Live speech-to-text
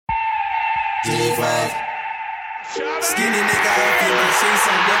G5. Skinny nigga off in machine,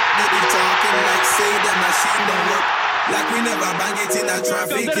 some work. They be talking like say that machine don't work. Like we never bang it in a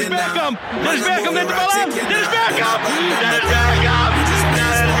traffic. Dennis Bergkamp, Dennis Bergkamp neemt de bal aan. Dennis Bergkamp, Dennis Bergkamp, Dennis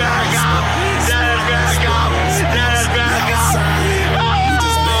Bergkamp, Dennis Bergkamp, Dennis Bergkamp.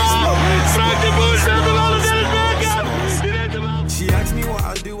 Frank de Boer speelt de bal aan Dennis Bergkamp. She asked me what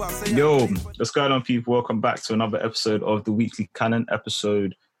I do, I say. Yo, what's going on, people? Welcome back to another episode of the Weekly Canon,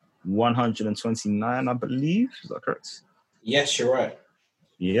 episode 129, I believe. Is that correct? Yes, you're right.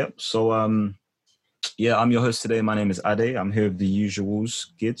 Yep. So, I'm your host today. My name is Ade. I'm here with the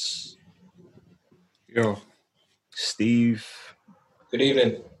usuals. Gids. Yo. Steve. Good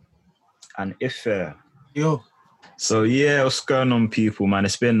evening. And Ife. Yo. So, what's going on, people, man?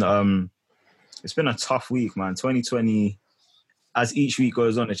 It's been a tough week, man. 2020, as each week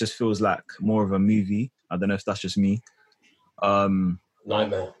goes on, it just feels like more of a movie. I don't know if that's just me.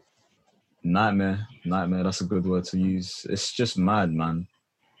 Nightmare. That's a good word to use. It's just mad, man.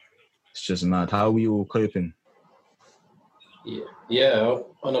 It's just mad. How are we all coping? Yeah.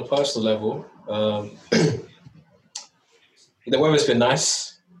 On a personal level, the weather's been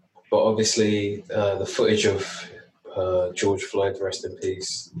nice, but obviously the footage of George Floyd, rest in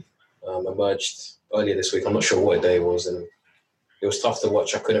peace, emerged earlier this week. I'm not sure what day it was, and it was tough to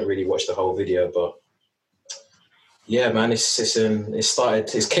watch. I couldn't really watch the whole video, but yeah, man, it's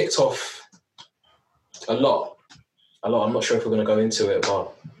kicked off a lot. I'm not sure if we're going to go into it,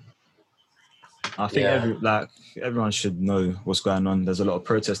 but I think everyone should know what's going on. There's a lot of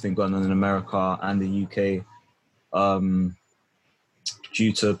protesting going on in America and the UK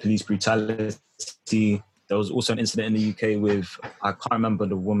due to police brutality. There was also an incident in the UK with, I can't remember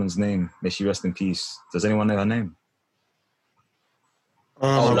the woman's name. May she rest in peace. Does anyone know her name?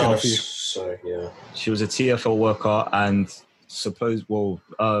 No. Sorry, yeah. She was a TfL worker and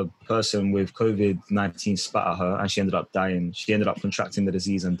a person with COVID-19 spat at her and she ended up dying. She ended up contracting the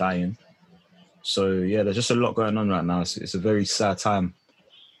disease and dying. So, yeah, there's just a lot going on right now. It's a very sad time.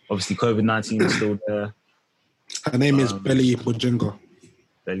 Obviously, COVID-19 is still there. Her name is Belly Mujinga.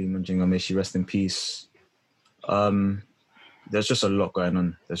 Belly Mujinga, may she rest in peace. There's just a lot going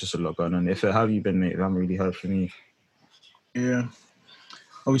on. How have you been, mate? I haven't really heard from you. Yeah.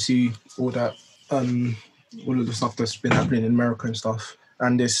 Obviously, all of the stuff that's been happening in America and stuff,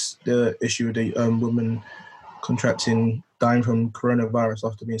 and the issue of the woman dying from coronavirus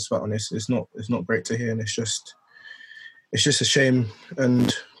after being spat on. It's not great to hear, and it's just a shame.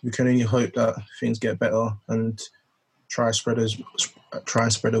 And we can only hope that things get better and try and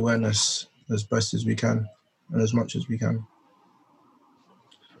spread awareness as best as we can and as much as we can.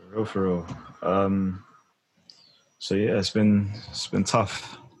 For real. So yeah, it's been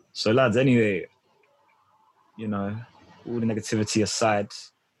tough. So lads, anyway, all the negativity aside,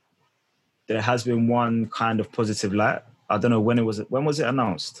 there has been one kind of positive light. I don't know when was it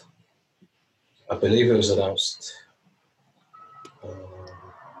announced? I believe it was announced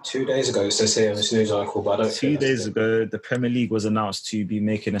 2 days ago. It says here in this news article, but I don't. 2 days ago, the Premier League was announced to be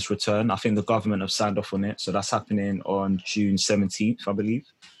making its return. I think the government have signed off on it, so that's happening on June 17th, I believe.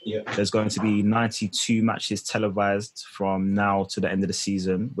 Yeah. There's going to be 92 matches televised from now to the end of the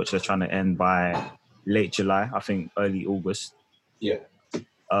season, which they're trying to end by late July, I think early August. Yeah.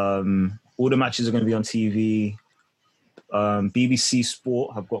 All the matches are going to be on TV. BBC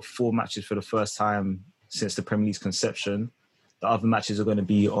Sport have got 4 matches for the first time since the Premier League's conception. The other matches are going to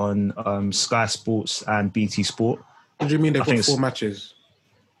be on Sky Sports and BT Sport. What do you mean they've got 4 matches?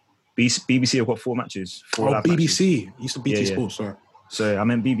 BBC have got 4 matches. BBC. Matches. Used to BT Sports, sorry. So I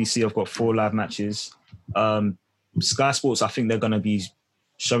meant BBC have got 4 live matches. Sky Sports, I think they're going to be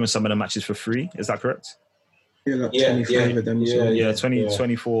showing some of the matches for free. Is that correct? Yeah, 25 of them.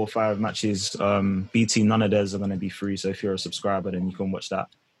 24 5 matches. BT, none of theirs are going to be free. So if you're a subscriber, then you can watch that.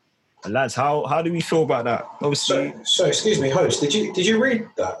 And lads, how do we feel about that? Obviously, so excuse me, host. Did you read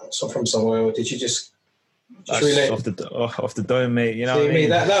that from somewhere, or did you just relate off the dome, mate? You know what I mean?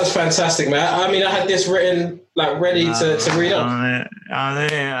 That was fantastic, man. I mean, I had this written ready to read up.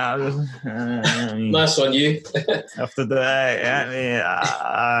 Nice on you. After the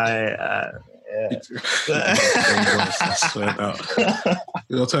I swear that.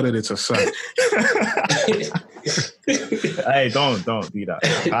 You'll turn it into sad. Hey, don't do that.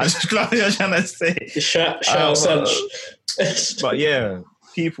 I just what you're trying to say. Shout Sanch. But yeah,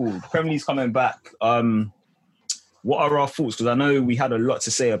 people, Premier League's coming back. What are our thoughts? Because I know we had a lot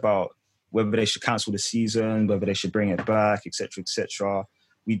to say about whether they should cancel the season, whether they should bring it back, etc., etc.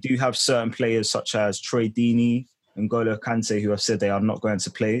 We do have certain players such as Troy Deeney and N'Golo Kante who have said they are not going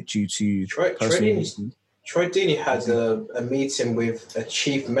to play due to personal reasons. Troy Deeney had a meeting with a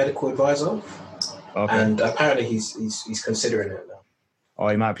chief medical advisor, and apparently he's considering it now. Oh,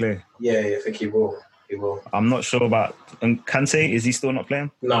 he might play. Yeah, I think he will. He will. I'm not sure about Kante. Is he still not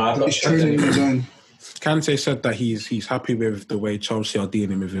playing? No, I've not. He's training his own. Kante said that he's happy with the way Chelsea are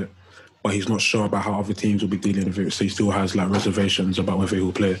dealing with it, but he's not sure about how other teams will be dealing with it. So he still has like reservations about whether he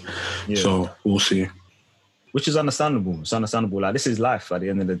will play. Yeah. So we'll see. Which is understandable. It's understandable. Like, this is life at the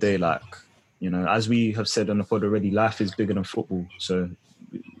end of the day. Like, you know, as we have said on the pod already, life is bigger than football. So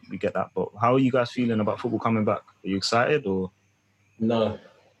we get that. But how are you guys feeling about football coming back? Are you excited or? No.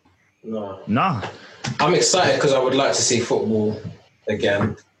 Nah. I'm excited because I would like to see football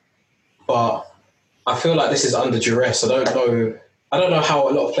again. But I feel like this is under duress. I don't know how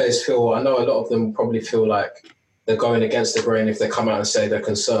a lot of players feel. I know a lot of them probably feel like they're going against the grain if they come out and say they're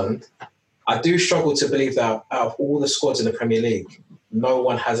concerned. I do struggle to believe that out of all the squads in the Premier League, no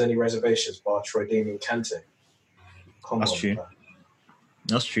one has any reservations bar Troy Deeney and Kante. That's true.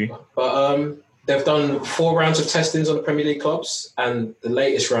 That's true. But they've done 4 rounds of testings on the Premier League clubs, and the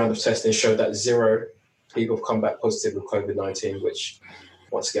latest round of testing showed that 0 people have come back positive with COVID-19, which,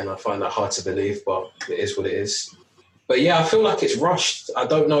 once again, I find that hard to believe, but it is what it is. But yeah, I feel like it's rushed. I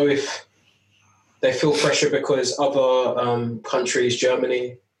don't know if they feel pressure because other countries,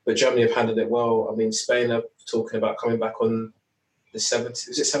 Germany have handled it well. I mean, Spain are talking about coming back on the 17th.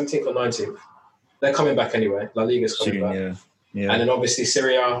 Is it 17th or 19th? They're coming back anyway. La Liga's coming back. Yeah. And then obviously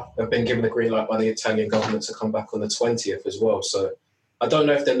Syria have been given the green light by the Italian government to come back on the 20th as well. So I don't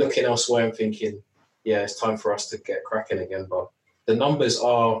know if they're looking elsewhere and thinking, yeah, it's time for us to get cracking again. But the numbers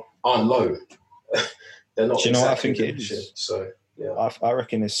aren't low. They're not. Do you know what I think it is? So yeah, I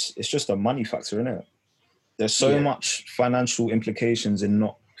reckon it's just a money factor, isn't it? There's so much financial implications in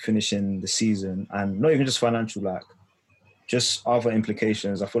not finishing the season, and not even just financial, like just other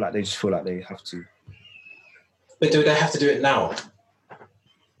implications. I feel like they just feel like they have to. But do they have to do it now?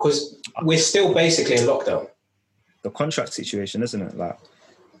 Because we're still basically in lockdown. The contract situation, isn't it? Like,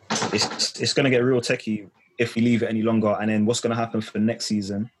 it's going to get real techie if we leave it any longer. And then what's going to happen for next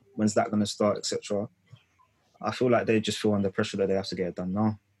season? When's that going to start, etc.? I feel like they just feel under pressure that they have to get it done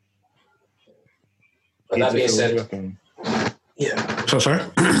now. But that being said, yeah. So sorry.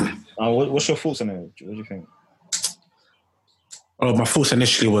 What's your thoughts on it? What do you think? Oh, my thoughts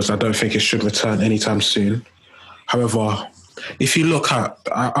initially was I don't think it should return anytime soon. However, if you look at,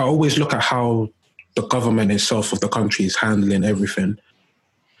 I always look at how the government itself of the country is handling everything,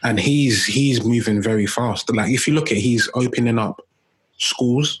 and he's moving very fast. Like if you look at, he's opening up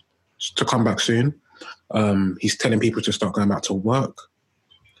schools to come back soon. He's telling people to start going back to work.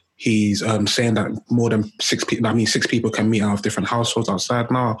 He's saying that more than 6 people, 6 people can meet out of different households outside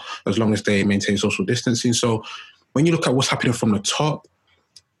now, as long as they maintain social distancing. So when you look at what's happening from the top,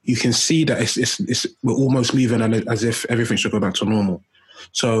 you can see that we're almost moving as if everything should go back to normal.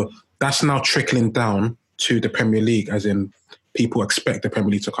 So that's now trickling down to the Premier League, as in people expect the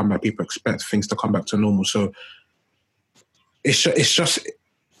Premier League to come back. People expect things to come back to normal. So it's just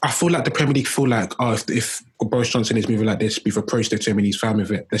I feel like the Premier League feel like, if Boris Johnson is moving like this, we've approached it to him and he's fine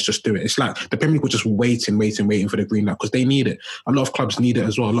with it, let's just do it. It's like the Premier League were just waiting for the green light because they need it. A lot of clubs need it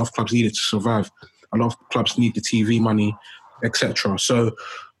as well. A lot of clubs need it to survive. A lot of clubs need the TV money, etc. So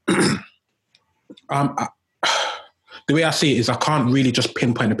the way I see it is I can't really just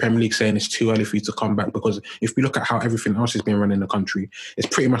pinpoint the Premier League saying it's too early for you to come back, because if we look at how everything else is being run in the country,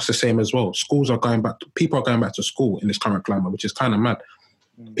 it's pretty much the same as well. People are going back to school in this current climate, which is kind of mad.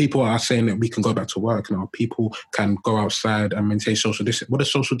 People are saying that we can go back to work now. People can go outside and maintain social distancing. What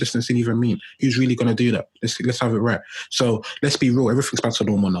does social distancing even mean? Who's really going to do that? Let's have it right. So let's be real. Everything's back to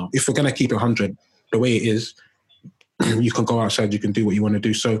normal now. If we're going to keep it 100 the way it is, you can go outside, you can do what you want to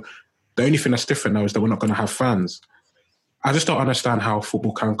do. So the only thing that's different now is that we're not going to have fans. I just don't understand how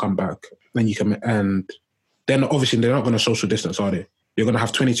football can come back. And then obviously they're not going to social distance, are they? You're going to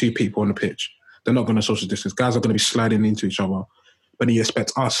have 22 people on the pitch. They're not going to social distance. Guys are going to be sliding into each other. But then you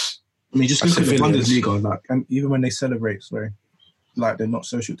expect us. I mean, just look at the Bundesliga, like, and even when they celebrate, like they're not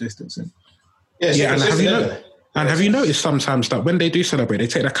social distancing. Yeah, and have you noticed sometimes that when they do celebrate, they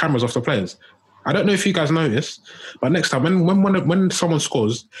take their cameras off the players? I don't know if you guys notice, but next time when someone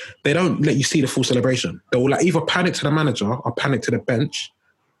scores, they don't let you see the full celebration. They will either panic to the manager or panic to the bench,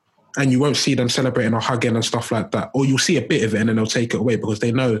 and you won't see them celebrating or hugging and stuff like that. Or you'll see a bit of it and then they'll take it away because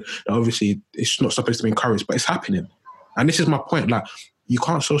they know that obviously it's not supposed to be encouraged, but it's happening. And this is my point. Like, you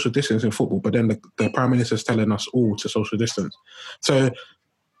can't social distance in football, but then the Prime Minister is telling us all to social distance. So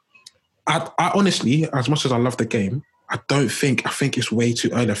I honestly, as much as I love the game, I think it's way too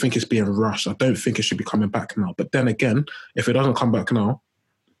early. I think it's being rushed. I don't think it should be coming back now. But then again, if it doesn't come back now,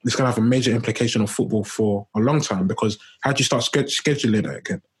 it's going to have a major implication on football for a long time, because how do you start scheduling it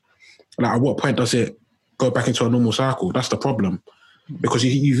again? Like, at what point does it go back into a normal cycle? That's the problem. Because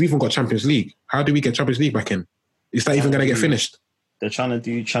you've even got Champions League. How do we get Champions League back in? Is that even going to get finished? They're trying to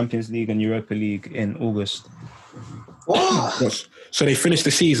do Champions League and Europa League in August. What? So they finish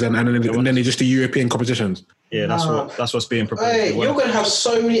the season and then they just do European competitions? Yeah, that's what's being proposed. Hey, you're going to have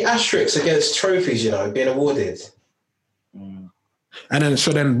so many asterisks against trophies, being awarded. And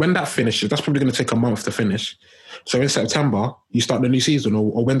then when that finishes, that's probably going to take a month to finish. So in September, you start the new season,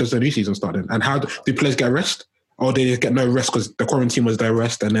 or when does the new season start then? And how do players get rest? Or they get no rest because the quarantine was their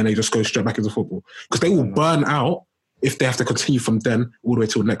rest, and then they just go straight back into football? Because they will burn out if they have to continue from then all the way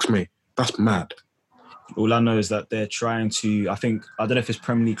till next May. That's mad. All I know is that they're trying to, I don't know if it's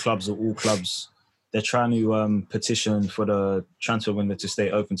Premier League clubs or all clubs, they're trying to petition for the transfer window to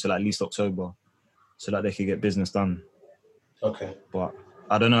stay open till at least October so that they can get business done. Okay. But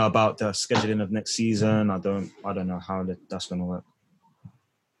I don't know about the scheduling of next season. I don't know how that's going to work.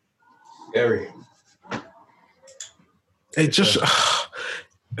 Gary. It just...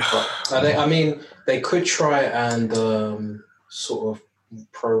 they could try and sort of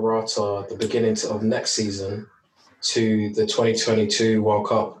prorata the beginning of next season to the 2022 World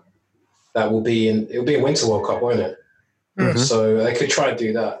Cup. It'll be in Winter World Cup, won't it? Mm-hmm. So they could try and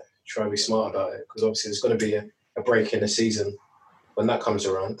do that, try and be smart about it, because obviously there's going to be a break in the season when that comes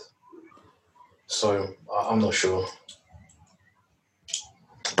around. So I'm not sure.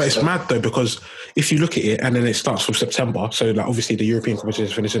 But it's mad though, because if you look at it and then it starts from September, so like obviously the European competition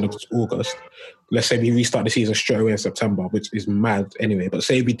is finishing in August. Let's say we restart the season straight away in September, which is mad anyway. But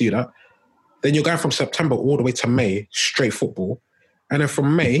say we do that, then you're going from September all the way to May, straight football. And then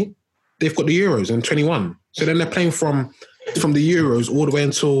from May, they've got the Euros in 21. So then they're playing from the Euros all the way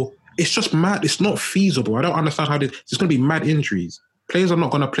until... It's just mad. It's not feasible. I don't understand how there's going to be mad injuries. Players are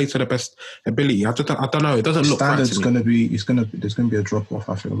not going to play to their best ability. I don't know. It doesn't look right to me. There's going to be a drop off,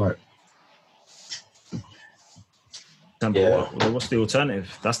 I feel like. Yeah. What's the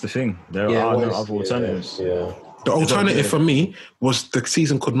alternative? That's the thing. There are no other alternatives. Yeah. The alternative for me was the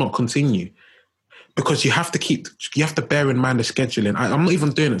season could not continue, because you have to bear in mind the scheduling. I'm not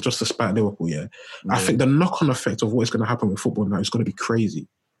even doing it just to spite Liverpool. Yeah. I think the knock-on effect of what is going to happen with football now is going to be crazy.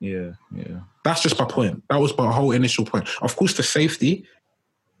 Yeah. That's just my point. That was my whole initial point. Of course, the safety,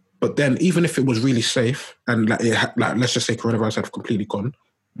 but then even if it was really safe and like let's just say coronavirus had completely gone,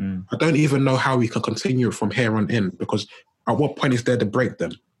 I don't even know how we can continue from here on in, because at what point is there the break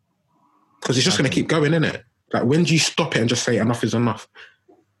then? Because it's just going to keep going, isn't it? Like, when do you stop it and just say enough is enough?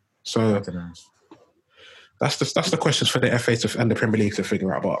 So that's the questions for the FA and the Premier League to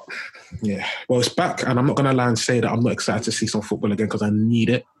figure out. But yeah, well, it's back, and I'm not going to lie and say that I'm not excited to see some football again, because I need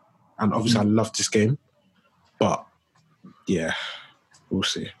it, and obviously I love this game. But yeah, we'll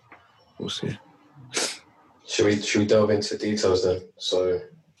see. Should we delve into details then? So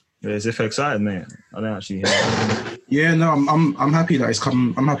yeah, as if excited, mate. I don't actually hear. Yeah, no, I'm happy that it's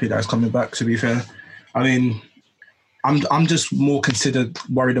come. I'm happy that it's coming back. To be fair, I mean, I'm just more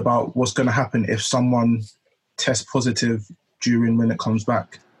worried about what's going to happen if someone tests positive when it comes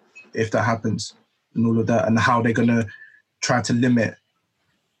back, if that happens, and all of that, and how they're going to try to limit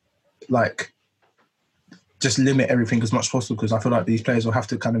everything as much as possible. Because I feel like these players will have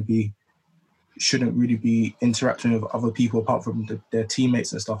to shouldn't really be interacting with other people apart from their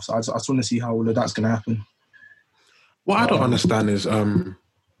teammates and stuff. So I just want to see how all of that's going to happen. What I don't understand is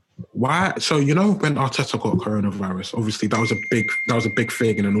why. So when Arteta got coronavirus, obviously that was a big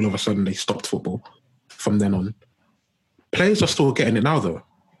thing, and then all of a sudden they stopped football from then on. Players are still getting it now, though.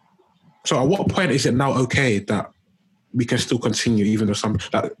 So at what point is it now okay that we can still continue, even though some...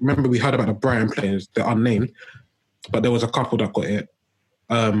 remember we heard about the Brighton players, they're unnamed, but there was a couple that got it.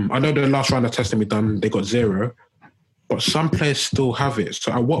 I know the last round of testing we done, they got 0, but some players still have it.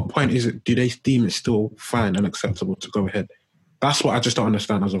 So at what point do they deem it still fine and acceptable to go ahead? That's what I just don't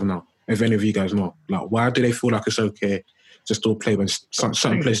understand as of now. If any of you guys know, why do they feel like it's okay to still play when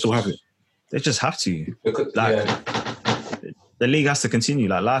certain players still have it? They just have to. The league has to continue.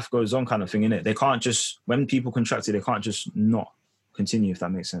 Life goes on, kind of thing, innit? They can't just, when people contract it, they can't just not continue, if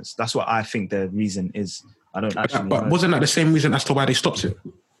that makes sense. That's what I think the reason is. I don't actually But know. Wasn't that the same reason as to why they stopped it?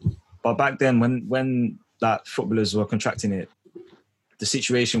 But back then, when footballers were contracting it, the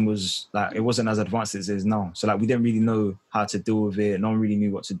situation was it wasn't as advanced as it is now. So we didn't really know how to deal with it. No one really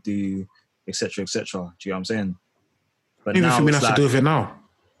knew what to do, etc., etc. Do you know what I'm saying? But Even now if we have to do with it now.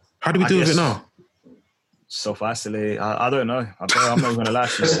 How do we do with it now? Self-isolate. I don't know. I'm not going to lie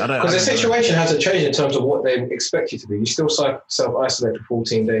to you. Because the situation hasn't changed in terms of what they expect you to be. You still self-isolate for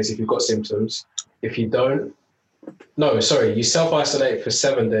 14 days if you've got symptoms. If you don't, No, sorry. You self-isolate for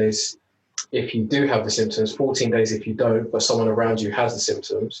 7 days if you do have the symptoms, 14 days if you don't, but someone around you has the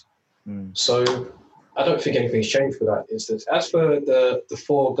symptoms. So I don't think anything's changed for that instance. As for the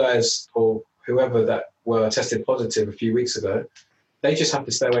 4 guys or whoever that were tested positive a few weeks ago, they just have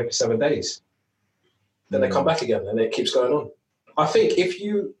to stay away for 7 days. Then they come back again, and it keeps going on. I think if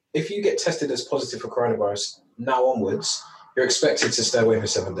you get tested as positive for coronavirus now onwards, you're expected to stay away for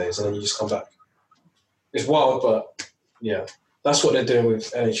 7 days, and then you just come back. It's wild, but yeah, that's what they're doing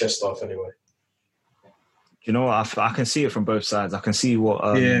with NHS staff anyway. You know what? I can see it from both sides. I can see what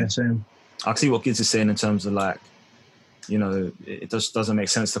same. I can see what Gids is saying in terms of like, you know, it just doesn't make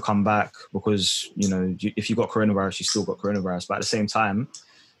sense to come back because, you know, if you got coronavirus, you still got coronavirus. But at the same time,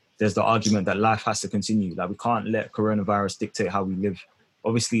 there's the argument that life has to continue. Like we can't let coronavirus dictate how we live.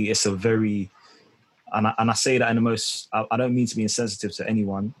 Obviously, it's a very, and I say that in the most, I don't mean to be insensitive to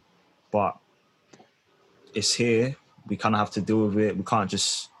anyone, but it's here. We kind of have to deal with it. We can't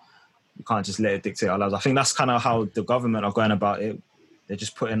just let it dictate our lives. I think that's kind of how the government are going about it. They're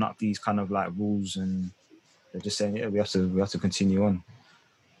just putting up these kind of like rules, and they're just saying, yeah, we have to continue on.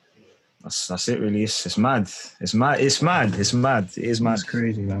 That's it, really. It's mad. It's mad. It is mad. It's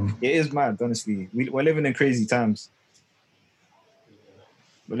crazy, man. It is mad. Honestly, we're living in crazy times.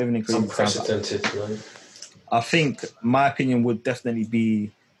 We're living in crazy times. Unprecedented, man. I think my opinion would definitely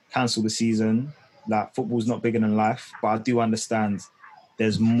be cancel the season. Like football's not bigger than life, but I do understand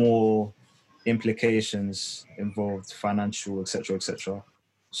there's more implications involved, financial, etc., etc.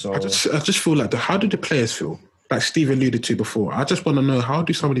 So I just feel like how do the players feel? Like Steve alluded to before, I just want to know, how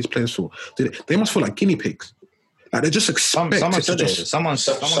do some of these players feel? They must feel like guinea pigs. Like they're just expected to just... Someone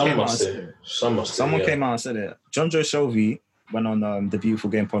came out and said it. John Joe Shelby went on the Beautiful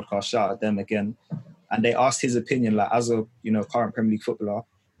Game podcast, shout at them again, and they asked his opinion, like, as a, you know, current Premier League footballer,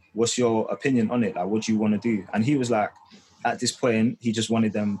 what's your opinion on it? Like, what do you want to do? And he was like, at this point, he just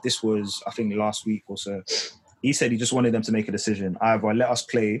wanted them, this was, I think, last week or so, he said he just wanted them to make a decision, either let us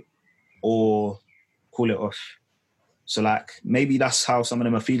play or call it off. So, like, maybe that's how some of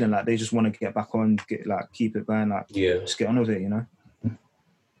them are feeling. Like, they just want to get back on, keep it going. Like, just get on with it, you know?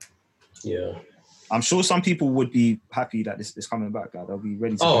 Yeah. I'm sure some people would be happy that this is coming back. Like, they'll be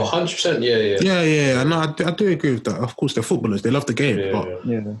ready to go. 100%, yeah. Yeah. No, I do agree with that. Of course, they're footballers. They love the game.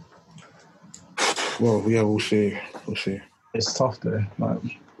 Yeah. Well, yeah, we'll see. It's tough, though. Like,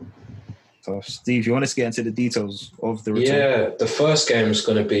 tough. Steve, you want us to get into the details of the return? Yeah, the first games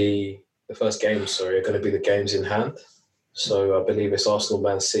are going to be the games in hand. So I believe it's Arsenal,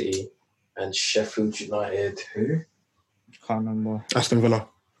 Man City, and Sheffield United. Who? Can't remember. Aston Villa.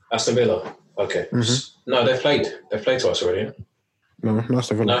 Okay. Mm-hmm. No, they've played to us already. No,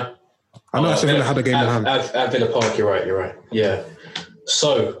 Aston Villa. No. I know Aston Villa had a game in hand. At Villa Park, you're right. Yeah.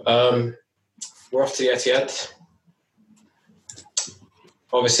 So we're off to the Etihad.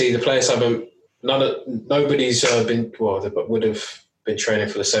 Obviously, the players haven't. Nobody's been. Well, they would have been training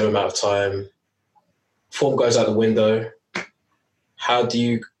for the same amount of time. Form goes out the window. How do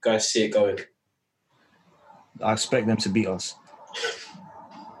you guys see it going? I expect them to beat us.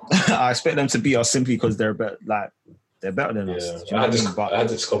 I expect them to beat us simply because they're better. Like, they're better than us. I had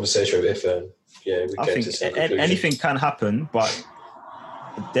this conversation with Ife, and we came to some conclusion. Anything can happen, but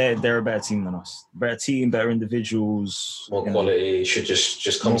they're a better team than us. Better team, better individuals. More quality should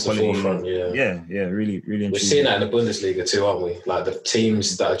just come to the forefront. Yeah, really. We're seeing that in the Bundesliga too, aren't we? Like the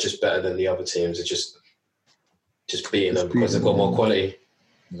teams that are just better than the other teams are just beating them because they've got more quality.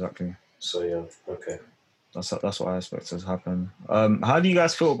 Exactly. So yeah, okay. That's what I expect to happen. How do you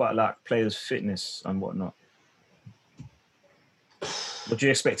guys feel about like players' fitness and whatnot? What do you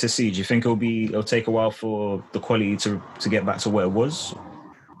expect to see? Do you think it'll take a while for the quality to get back to where it was?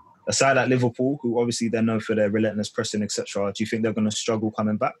 Aside at Liverpool, who obviously they're known for their relentless pressing, etc., do you think they're going to struggle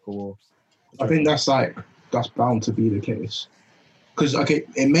coming back? Or I think that's bound to be the case. Because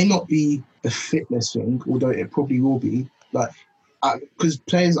it may not be a fitness thing, although it probably will be. Like, because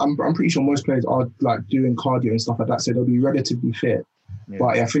players, I'm pretty sure most players are like doing cardio and stuff like that, so they'll be relatively fit. Yeah.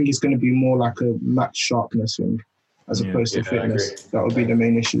 But I think it's going to be more like a match sharpness thing as opposed to fitness. That would be the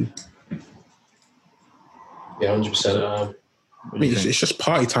main issue. Yeah, 100%. It's just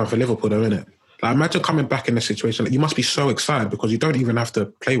party time for Liverpool, though, isn't it? Like, imagine coming back in a situation like you must be so excited because you don't even have to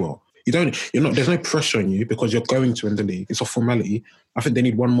play well. There's no pressure on you because you're going to win the league. It's a formality. I think they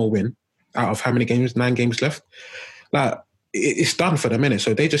need one more win out of how many games? 9 games left. Like, it's done for the minute.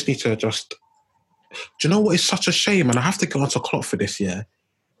 So they just need to do you know what? It's such a shame, and I have to go on to Klopp for this year.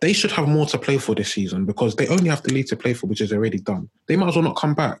 They should have more to play for this season because they only have the league to play for, which is already done. They might as well not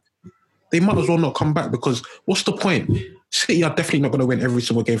come back. Because what's the point? City are definitely not going to win every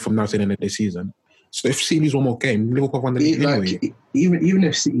single game from now to the end of the season. So if City lose one more game, Liverpool won the league anyway. Even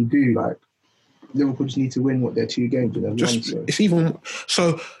if City do, like, Liverpool just need to win their 2 games and they've won. So. It's even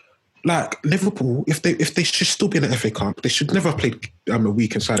so. Like Liverpool, if they should still be in the FA Cup, they should never have played a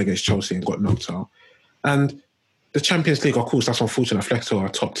weekend side against Chelsea and got knocked out. And the Champions League, of course, that's unfortunate. Atletico are a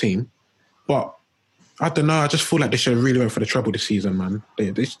top team, but I don't know. I just feel like they should have really went for the treble this season, man.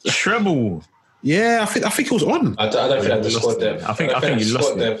 They treble. Yeah, I think it was on. I don't think they have the squad there. I think you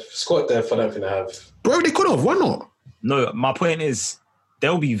lost it. Squad there, I don't think they have. Bro, they could have. Why not? No, my point is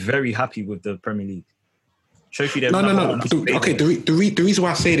they'll be very happy with the Premier League. Trophy. No. Okay, the reason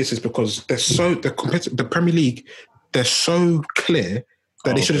why I say this is because the Premier League, they're so clear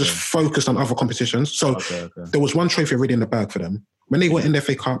that they should have just focused on other competitions. So there was one trophy already in the bag for them. When they went in the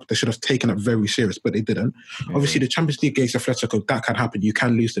FA Cup, they should have taken it very serious, but they didn't. Obviously, the Champions League against Atletico, that can happen. You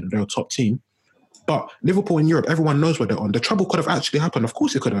can lose to them. They're a top team. But Liverpool in Europe, everyone knows what they're on. The trouble could have actually happened. Of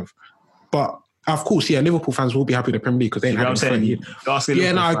course it could have. But of course, Liverpool fans will be happy with the Premier League because they ain't had it for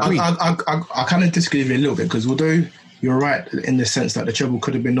Yeah, I agree. I kind of disagree with you a little bit because although you're right in the sense that the treble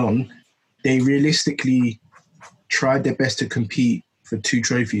could have been on, they realistically tried their best to compete for 2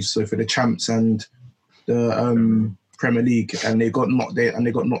 trophies, so for the champs and the Premier League, and they got knocked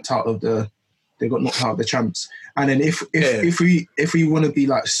out of the champs. And then if we want to be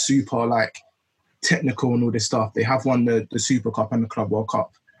like super like technical and all this stuff, they have won the Super Cup and the Club World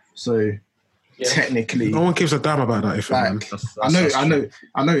Cup. So technically, no one gives a damn about that. I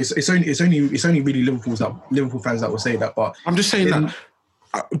know. It's only really Liverpool fans that will say that. But I'm just saying that.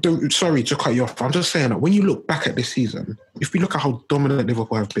 Sorry to cut you off. I'm just saying that when you look back at this season, if we look at how dominant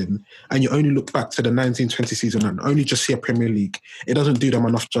Liverpool have been, and you only look back to the 1920 season and only just see a Premier League, it doesn't do them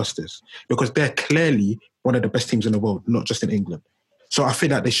enough justice because they're clearly one of the best teams in the world, not just in England. So I feel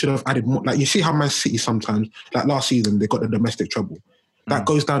that they should have added more. Like you see how Man City sometimes, like last season, they got the domestic trouble. That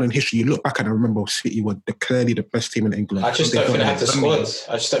goes down in history. You look back and I remember City were clearly the best team in England. I just don't think they have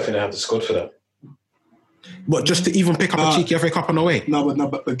the squad for that. What, just to even pick up a cheeky FA Cup on the way?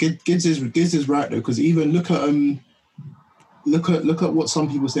 But Gids is right though, because even look at what some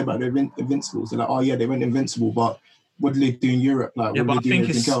people say about the Invincibles. They're like, oh yeah, they went invincible, but what did they do in Europe? Like, what did they do in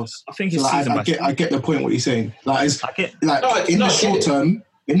everything else? I think it's I get the point what you're saying. Like, in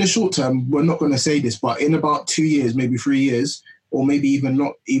the short term, we're not going to say this, but in about 2 years, maybe 3 years, or maybe even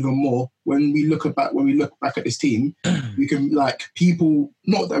more, when we look back at this team, we can people,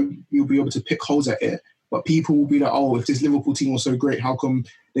 not that we'll be able to pick holes at it, but people will be like, oh, if this Liverpool team was so great, how come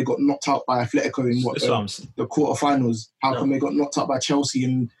they got knocked out by Atletico in the quarterfinals? How come they got knocked out by Chelsea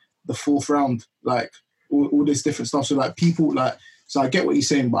in the 4th round? Like all this different stuff. So people so I get what you're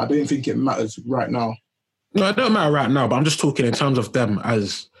saying, but I don't think it matters right now. No, it don't matter right now, but I'm just talking in terms of them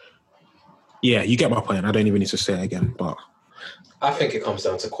as, you get my point. I don't even need to say it again, but I think it comes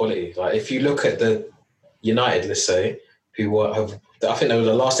down to quality. Like if you look at the United, let's say, I think they were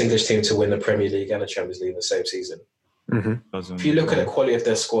the last English team to win the Premier League and the Champions League in the same season. Mm-hmm. If you look at the quality of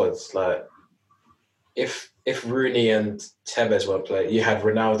their squads, like if Rooney and Tevez weren't playing, you had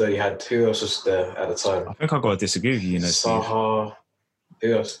Ronaldo, you had who else was there at the time? I think I've got to disagree with you. Zaha.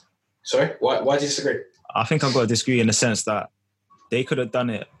 Who else? Sorry, why do you disagree? I think I've got to disagree in the sense that they could have done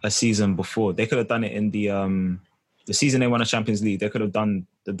it a season before. They could have done it in the season they won the Champions League. They could have done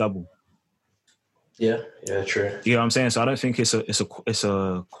the double. Yeah, true. You know what I'm saying? So I don't think it's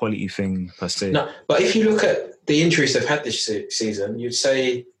a quality thing per se. No, but if you look at the injuries they've had this season, you'd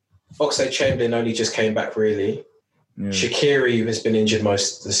say Oxlade-Chamberlain only just came back really. Yeah. Shaqiri has been injured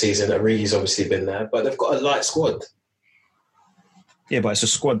most of the season. Origi's obviously been there, but they've got a light squad. Yeah, but it's a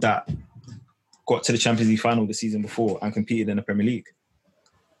squad that got to the Champions League final the season before and competed in the Premier League.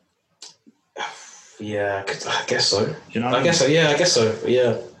 Yeah, I guess so. Do you know I guess so. Yeah, I guess so.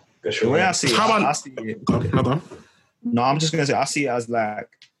 Yeah. Sure. The way I see it, I see it. No, I'm just gonna say I see it as like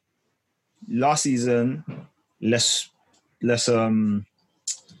last season. Let's what's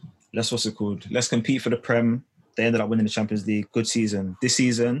it called? Let's compete for the Prem. They ended up winning the Champions League. Good season. This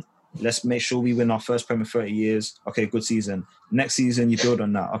season, let's make sure we win our first Prem in 30 years. Okay, good season. Next season, you build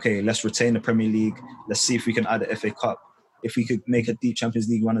on that. Okay, let's retain the Premier League. Let's see if we can add the FA Cup. If we could make a deep Champions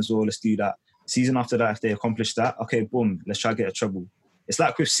League run as well, let's do that. Season after that, if they accomplish that, okay, boom, let's try to get a treble. It's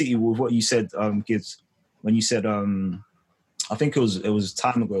like with City, with what you said, Gids, when you said, I think it was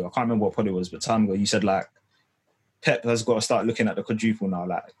time ago. I can't remember what pod it was, but time ago you said like Pep has got to start looking at the quadruple now.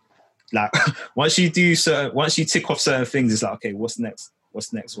 Like once you tick off certain things, it's like, okay, what's next? Do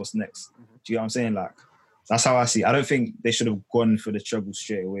you know what I'm saying? Like that's how I see it. I don't think they should have gone for the treble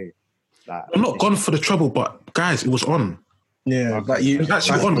straight away. Like I'm not gone for the treble, but guys, it was on. Yeah, like you. No,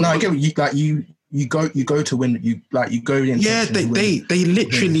 I get you. You go to win. You go in. Yeah, they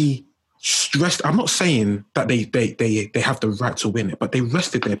literally I'm not saying that they have the right to win it, but they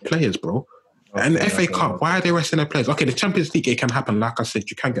rested their players, bro. And the FA Cup, why are they resting their players? Okay, the Champions League, it can happen. Like I said,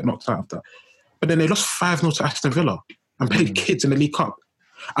 you can get knocked out of that. But then they lost 5-0 to Aston Villa and played kids in the League Cup.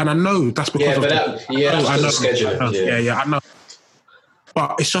 And I know that's because of that's the scheduling. I know.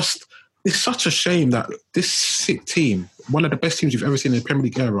 But it's such a shame that this sick team, one of the best teams you've ever seen in the Premier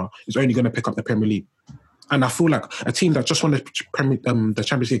League era, is only going to pick up the Premier League. And I feel like a team that just won the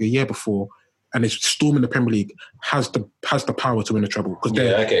Champions League a year before and is storming the Premier League has the power to win the treble.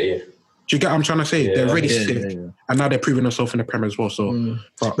 Yeah, I get you. Do you get what I'm trying to say? They're already sick, and now they're proving themselves in the Premier as well. So,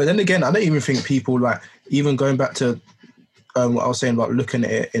 but then again, I don't even think people like even going back to what I was saying about looking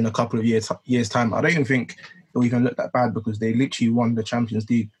at it in a couple of years time. I don't even think it'll even look that bad because they literally won the Champions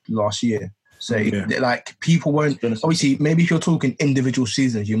League last year. So like people won't obviously maybe if you're talking individual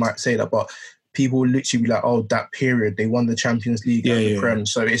seasons, you might say that, but people will literally be like, oh, that period they won the Champions League and the Prem,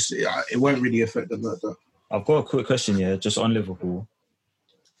 so it won't really affect them like that. I've got a quick question here, just on Liverpool.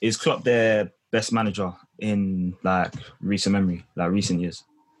 Is Klopp their best manager in like recent memory, like recent years?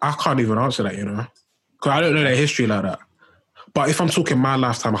 I can't even answer that, because I don't know their history like that. But if I'm talking my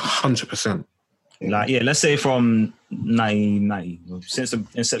lifetime, 100%. Like, let's say from 1990, since the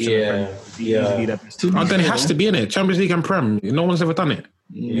inception of the Prem. Then it has to be in it. Champions League and Prem. No one's ever done it.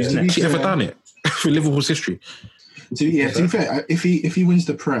 Nobody's ever done it for Liverpool's history. To be fair, if he wins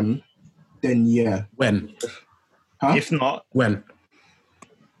the Prem, then yeah. When? Huh? If not, when?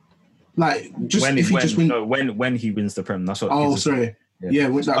 Like just when, if he just wins. No, when he wins the Prem. That's what. Oh, sorry. Yeah.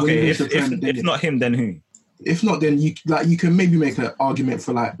 When he wins the Prem, if not him, then who? If not, then you can maybe make an argument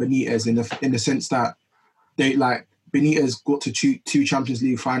for like Benitez in the sense that they like Benitez got to two Champions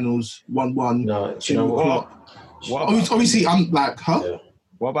League finals, 1-1. No, do you know what? Obviously, I'm like, huh? Yeah.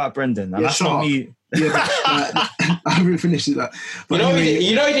 What about Brendan? And that's not me. Yeah, I haven't finished that. But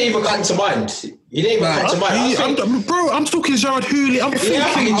you didn't even come to mind. You didn't even come to mind. I'm talking Gerard Houllier. I'm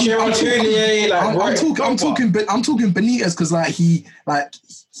thinking Gerard Houllier. I'm talking Benitez because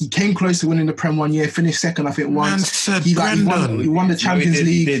he came close to winning the Prem one year, finished second, I think once. He won the Champions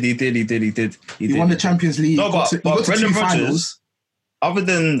League. He did. He won the Champions League. No, but Brendan Rodgers, other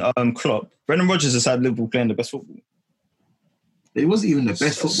than Klopp, Brendan Rodgers has had Liverpool playing the best football. It wasn't even the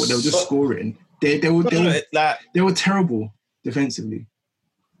best football. They were just scoring. They were terrible defensively.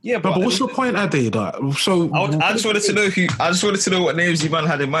 Yeah, but what's your point, Ade? So I just wanted to know I just wanted to know what names you man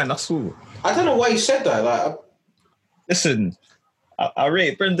had in mind. That's all. I don't know why you said that. Listen, I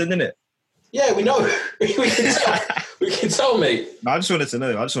rate Brendan, innit? Yeah, we know. we can tell, mate. I just wanted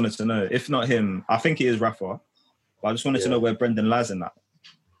to know. If not him, I think it is Rafa. But I just wanted to know where Brendan lies in that.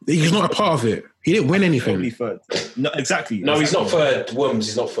 He's not a part of it. He didn't win anything. Probably third. No, exactly. No, he's not third. Worms,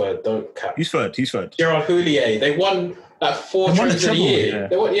 he's not third. Don't cap. He's third. Gerard Houllier. They won like 4 trebles a year.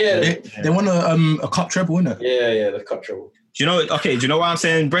 They won a cup treble, innit? Yeah, the cup treble. Do you know why I'm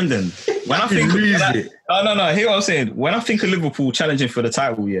saying Brendan? When I think no, hear what I'm saying. When I think of Liverpool challenging for the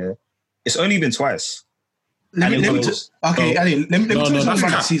title, it's only been twice. Let me tell you something about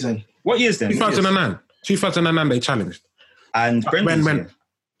that season. What years then? 2009 they challenged. And Brendan. When?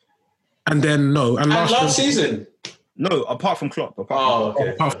 And then last season. No, apart from Klopp. Okay.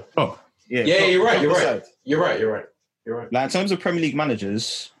 Apart from Klopp. Yeah, you're right. You're right. Like in terms of Premier League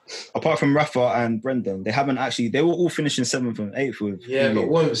managers, apart from Rafa and Brendan, they haven't actually. They were all finishing 7th and 8th with. Yeah, but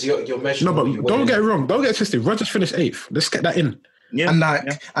Worms, you're measuring. No, but don't get it wrong. Don't get twisted. Rodgers finished 8th. Let's get that in. Yeah,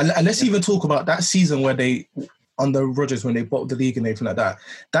 and let's even talk about that season where they under Rodgers when they bottled the league and everything like that.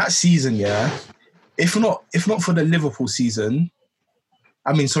 That season, if not for the Liverpool season.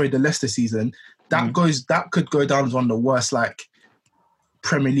 The Leicester season, that could go down as one of the worst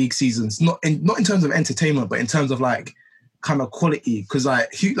Premier League seasons. Not in terms of entertainment, but in terms of kind of quality. Because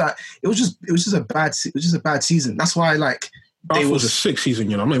it was just a bad season. That's why it was a 6th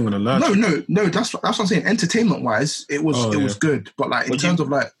season. I'm not even gonna lie. No. That's what I'm saying. Entertainment wise, it was good. But in terms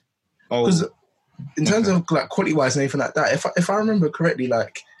of quality wise and anything like that, if I remember correctly,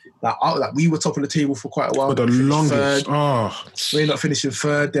 we were top of the table for quite a while. For the longest. We ended up finishing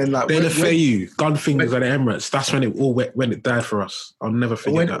third. Then the FAU, gun fingers at the Emirates. That's when it died for us. I'll never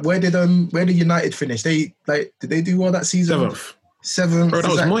forget that. Where did United finish? Did they do well that season? 7th. Bro, that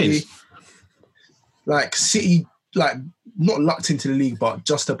was Moyes. City, not lucked into the league, but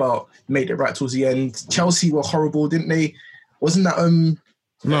just about made it right towards the end. Chelsea were horrible, didn't they? Wasn't that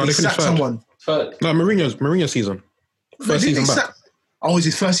No, they finished someone. Third. No, Mourinho's season. First season back. Oh, it was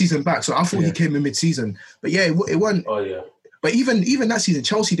his first season back, so I thought he came in mid-season. But it wasn't. Oh yeah. But even that season,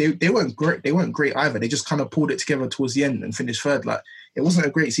 Chelsea they weren't great. They weren't great either. They just kind of pulled it together towards the end and finished third. It wasn't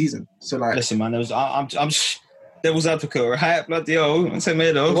a great season. So listen, man, devil's advocate, right? Bloody hell, I'm saying,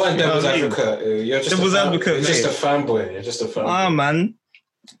 You weren't devil's advocate. You're just devil's a advocate. You're just a fanboy. You're just a fanboy.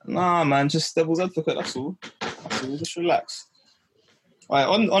 Nah, man, just devil's advocate. That's all. Just relax. All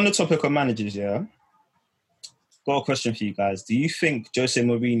right, on the topic of managers, yeah. Got a question for you guys. Do you think Jose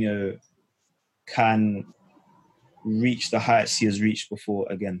Mourinho can reach the heights he has reached before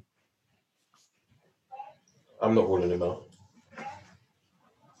again? I'm not ruling him out.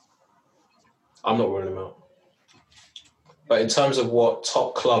 But in terms of what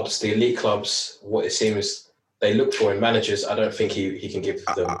top clubs, the elite clubs, what it seems they look for in managers, I don't think he can give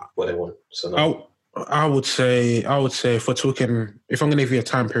them what they want. So no. I would say if we're talking, if I'm going to give you a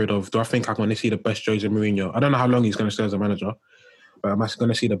time period of, do I think I'm going to see the best Jose Mourinho? I don't know how long he's going to stay as a manager, but am I going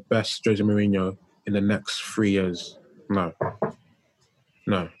to see the best Jose Mourinho in the next 3 years? No.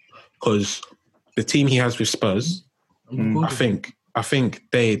 Because the team he has with Spurs, I think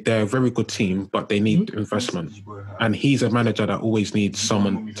they're a very good team, but they need investment. And he's a manager that always needs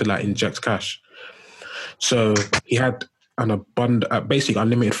someone to like inject cash. So he had an basically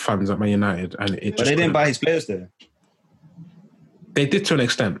unlimited funds at Man United, and but they didn't buy his players there. They did to an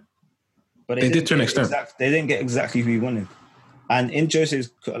extent. But they did to an extent. They didn't get exactly who he wanted. And in Jose's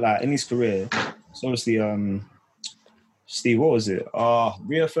in his career, it's obviously Steve, what was it?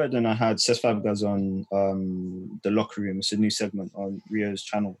 Rio Ferdinand had Cesc Fabregas on The Locker Room. It's a new segment on Rio's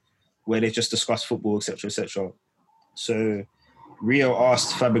channel where they just discuss football, etc., etc. So Rio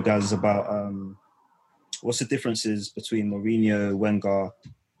asked Fabregas about what's the differences between Mourinho, Wenger,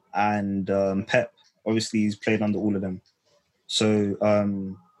 and Pep. Obviously, he's played under all of them. So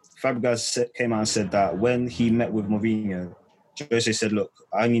Fabregas came out and said that when he met with Mourinho, Jose said, look,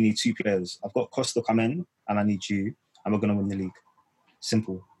 I only need 2 players. I've got Costa come in and I need you, and we're going to win the league.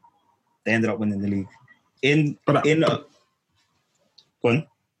 Simple. They ended up winning the league. Go on.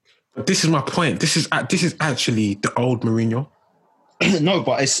 But this is my point. This is actually the old Mourinho. No,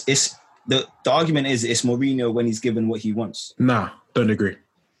 but it's the argument is it's Mourinho when he's given what he wants. Nah, don't agree.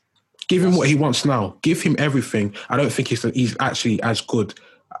 Give him what he wants now. Give him everything. I don't think he's actually as good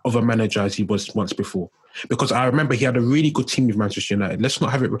of a manager as he was once before. Because I remember he had a really good team with Manchester United. Let's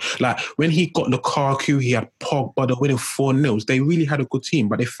not have it like when he got Lukaku, he had Pogba, they're winning 4-0. They really had a good team,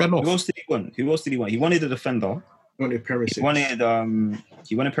 but they fell off. Who else did he want? He wanted a defender. He wanted Perisic. He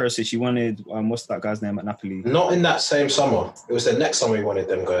wanted Perisic. He wanted what's that guy's name at Napoli? Not in that same summer. It was the next summer he wanted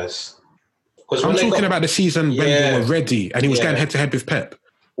them guys. I'm talking about the season when they were ready and he was going head to head with Pep.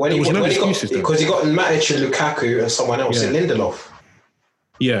 Because he got Matic and Lukaku and someone else in Lindelof.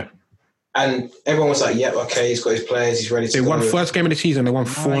 Yeah. And everyone was like, "Yep, okay, he's got his players, he's ready to go." They won first game of the season, they won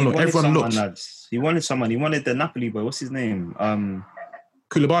 4-0. Everyone looked. Lads. He wanted someone. He wanted the Napoli boy. What's his name?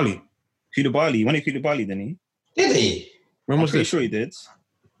 Koulibaly. He wanted Koulibaly, didn't he? Did he? When was this? Sure he did.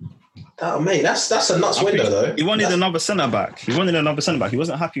 Oh, mate, that's a nuts window, though. He wanted another centre-back. He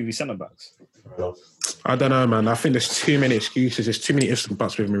wasn't happy with his centre-backs. I don't know, man. I think there's too many excuses. There's too many ifs and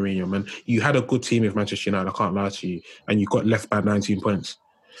buts with Mourinho, man. You had a good team with Manchester United, I can't lie to you, and you got left by 19 points.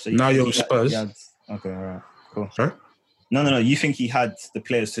 So now you're with Spurs. Okay, all right, cool. Sorry? No. You think he had the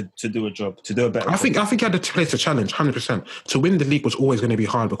players to do a job, to do a better job? I think he had the players to challenge, 100%. To win the league was always going to be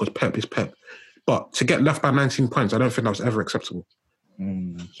hard because Pep is Pep. But to get left by 19 points, I don't think that was ever acceptable.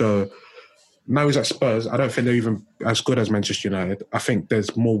 So now he's at Spurs. I don't think they're even as good as Manchester United. I think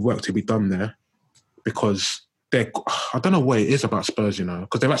there's more work to be done there because I don't know what it is about Spurs,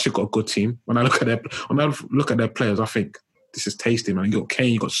 because they've actually got a good team. When I look at their players, I think this is tasty, man. You got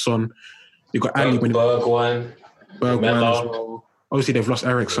Kane, you got Son, you got Ali. Bergwijn. Obviously, they've lost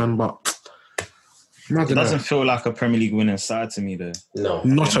Eriksen, but it doesn't feel like a Premier League winning side to me, though. No,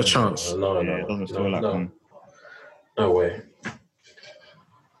 not a chance. No, it doesn't feel like one. No way.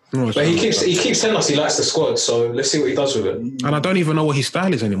 But he keeps telling us he likes the squad, so let's see what he does with it. And I don't even know what his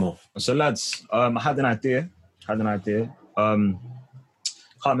style is anymore. So, lads, I had an idea. Can't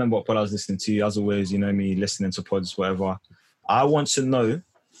remember what pod I was listening to. As always, me listening to pods, whatever. I want to know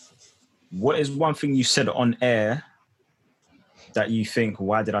what is one thing you said on air that you think,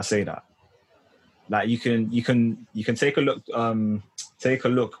 why did I say that? Like you can take a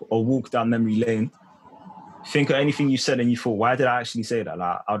look or walk down memory lane. Think of anything you said and you thought, why did I actually say that?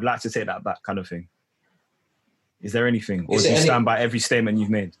 Like I would like to take that back, kind of thing. Is there anything, or do you stand by every statement you've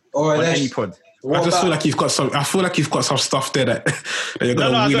made on any pod? I just feel like you've got some. I feel like you've got some stuff there that you're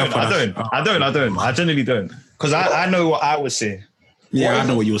gonna wheel up on. I don't. I genuinely don't. Because I know what I would say. Yeah, I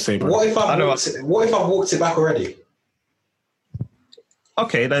know what you would say, bro. What if I've walked it back already?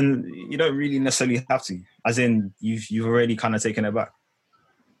 Okay, then you don't really necessarily have to. As in, you've already kind of taken it back.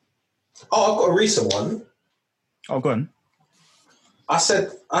 Oh, I've got a recent one. Oh, go on. I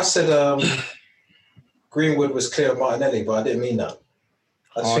said Greenwood was clear of Martinelli, but I didn't mean that.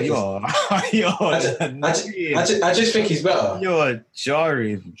 I just think he's better. You're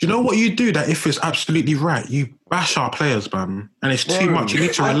jarring. You know what you do that if it's absolutely right? You bash our players, man. And it's too much. You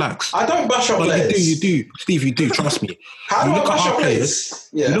need to relax. I don't bash our players. You do. Steve, you do. Trust me. How do I bash our players?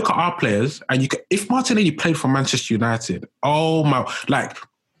 Yeah. You look at our players, and if Martinelli played for Manchester United, oh my, like,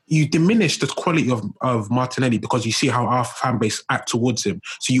 you diminish the quality of Martinelli because you see how our fan base act towards him.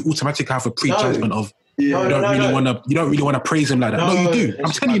 So you automatically have a prejudgment of you don't really want to praise him like that. No, you do.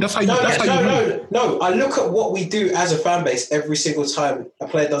 I'm telling you, that's how you. No. I look at what we do as a fan base every single time a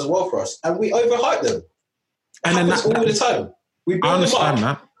player does well for us, and we overhype them. And happens all the time. We build them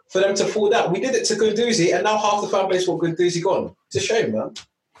up for them to fall down. We did it to Guendouzi, and now half the fan base want Guendouzi gone. It's a shame, man.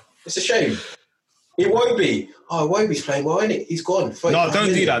 It's a shame. Iwobi. Oh, Iwobi's playing well, isn't it? He's gone. No,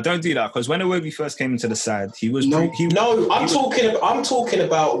 don't do that. Don't do that. Because when Iwobi first came into the side, he was... I'm talking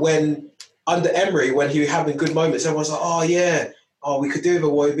about when... Under Emery, when he was having good moments, everyone's like, oh, yeah. Oh, we could do with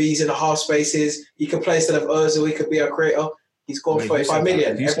Iwobi. He's in the half spaces. He can play instead of Ozil. He could be our creator. He's gone 35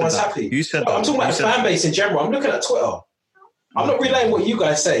 million. Everyone's happy. I'm talking about the fan base in general. I'm looking at Twitter. I'm not relaying what you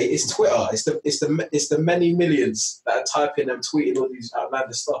guys say. It's Twitter. It's the many millions that are typing and tweeting all these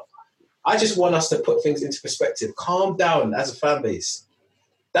outlandish stuff. I just want us to put things into perspective. Calm down as a fan base.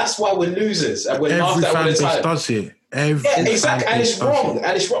 That's why we're losers and we're laughed at all the time. Every fan base does it. Exactly. And it's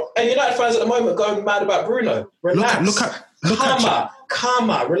wrong. And United fans at the moment going mad about Bruno. Relax. Look at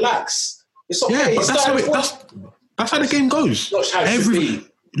calmer. Relax. It's okay. Yeah, but that's how the game goes. Look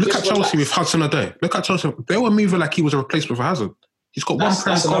at Chelsea with Hudson-Odoi. Look at Chelsea. They were moving like he was a replacement for Hazard. He's got one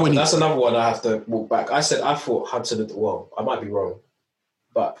prem goal. That's another one I have to walk back. I thought Hudson-Odoi. Well, I might be wrong.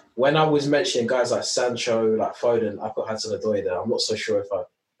 But when I was mentioning guys like Sancho, like Foden, I put Hudson-Odoi there. I'm not so sure if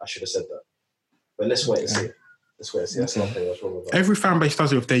I should have said that. But let's wait and see. That's nothing what's wrong with that. Every fan base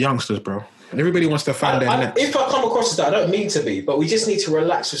does it with their youngsters, bro. Everybody wants to find their net. If I come across as that, I don't mean to be, but we just need to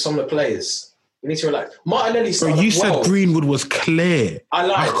relax with some of the players. We need to relax. Martinelli started you said Greenwood was clear.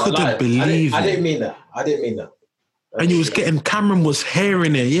 I couldn't believe it. I didn't mean that. And you was getting... Cameron was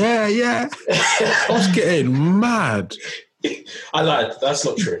hearing it. Yeah. I was getting mad. I lied. That's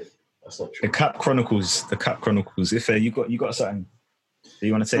not true. The Cap Chronicles. If you got something that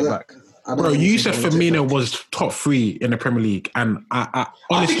you want to take back. Bro, you said Firmino was top 3 in the Premier League, and I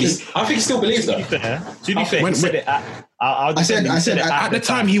honestly, I think he still believes that. To be fair, he said it at the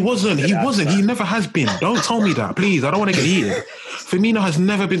time he wasn't. He never has been. Don't tell me that, please. I don't want to get heated. Firmino has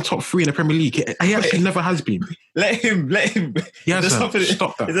never been top 3 in the Premier League. He actually never has been. Let him. He hasn't.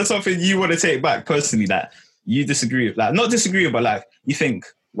 Stop that. Is there something you want to take back personally that you disagree with? Like, not disagree with, but like you think,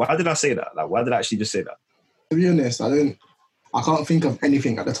 why did I say that? Like, why did I actually just say that? To be honest, I can't think of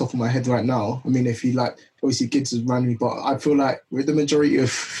anything at the top of my head right now. I mean, if you like, obviously kids has ran me, but I feel like with the majority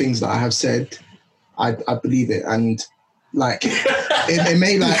of things that I have said, I believe it. And like, it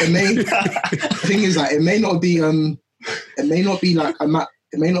may, the thing is like, it may not be like a matter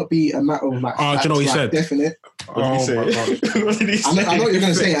of like, do you know what he said? Definite. What did he say? I know what you're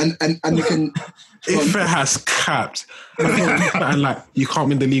going to say. And you can... If it has capped, and like, you can't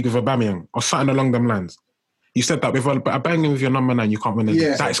win the league with Aubameyang or something along them lines. You said that with a banging with your number 9, you can't win the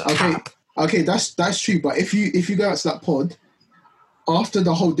league. That's cap. Okay, that's true. But if you go out to that pod, after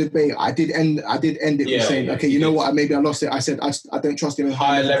the whole debate, I did end it with saying, you know what, maybe I lost it. I said I don't trust him in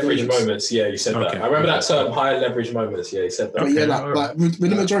higher leverage moments. Yeah, you said that. I remember that term, higher leverage moments. Yeah, you said that. But like with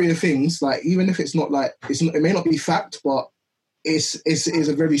the majority of things, like even if it's not like it may not be fact, but it's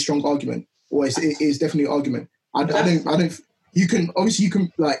a very strong argument, or it is definitely an argument. I don't. You can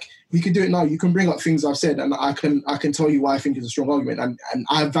like, we could do it now. You can bring up things I've said, and I can tell you why I think it's a strong argument, and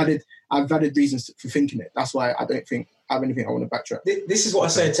I have valid reasons for thinking it. That's why I don't think I have anything I want to backtrack. This is what I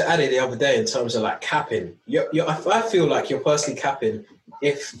was saying to Addy the other day in terms of like capping. I feel like you're personally capping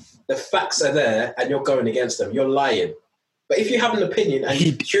if the facts are there and you're going against them. You're lying. But if you have an opinion and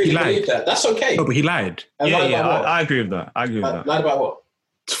you truly believe that, that's okay. No, but he lied. I agree with that. Lied about what?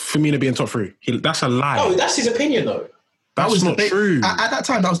 Firmino being top 3. That's a lie. No, that's his opinion though. That was not true. At that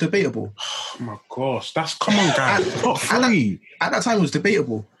time, that was debatable. Oh my gosh, come on, guys. Top 3. At that time, it was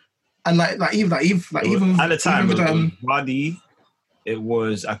debatable, and even at the time, Vardy, it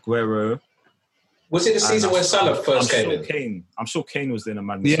was Aguero. Was it the season when Salah first came in? I'm sure Kane was in a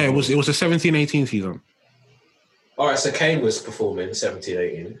man. Yeah, it was a 17-18 season. All right, so Kane was performing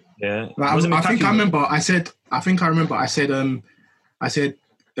 17-18. Yeah, I said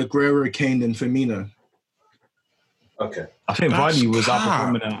Aguero, Kane, and Firmino. Okay. I think Vardy was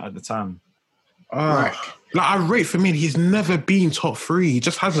outperforming at the time. Like, I rate Firmino. He's never been top 3. He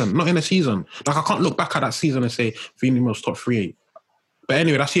just hasn't. Not in a season. Like, I can't look back at that season and say Firmino was top 3. But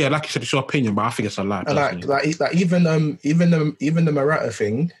anyway, that's like you said, it's your opinion, but I think it's a lie. And like even the Morata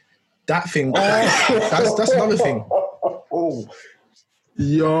thing, that thing, that's another thing. Oh,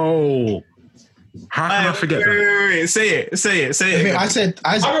 yo, how can I forget that? Wait, say it. I mean,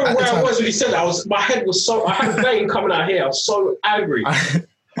 I remember where I was when he said that. My head was I had a vein coming out here. I was so angry.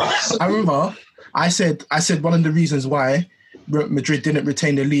 I remember I said one of the reasons why Madrid didn't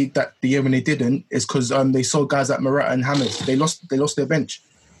retain the league that the year when they didn't is because they sold guys like Morata and James. They lost their bench,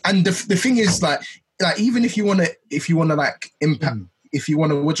 and the thing is like even if you want to like impact, if you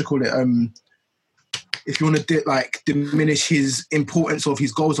want to if you want to like diminish his importance of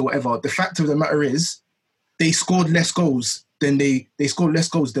his goals or whatever, the fact of the matter is they scored less goals than they scored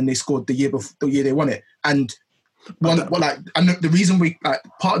the year before, the year they won it, and. The reason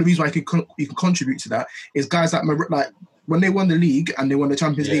part of the reason why you can contribute to that is guys like when they won the league and they won the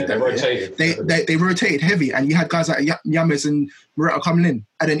Champions League, they rotated heavy, and you had guys like James and Morata coming in,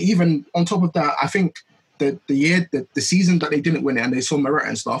 and then even on top of that, I think the season that they didn't win it and they saw Morata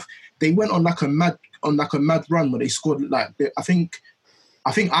and stuff, they went on like a mad run where they scored I think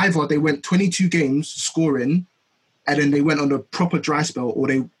either they went 22 games scoring. And then they went on a proper dry spell, or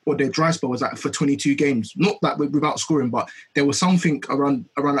their dry spell was for 22 games. Not that without scoring, but there was something around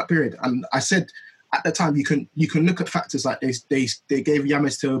that period. And I said at the time you can look at factors like they gave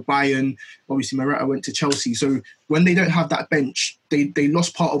James to Bayern. Obviously, Morata went to Chelsea. So when they don't have that bench, they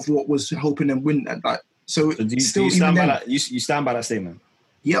lost part of what was helping them win. So do you stand by that? You stand by that statement?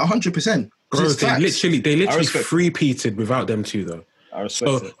 Yeah, 100%. Bro, they literally three-peated without them two, though. I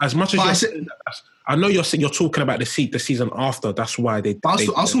respect it. As much as I know you're talking about the season after. That's why they. But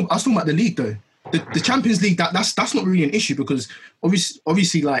I was talking about the league though. The Champions League that's not really an issue because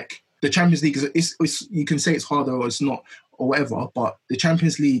obviously like the Champions League is you can say it's harder or it's not or whatever. But the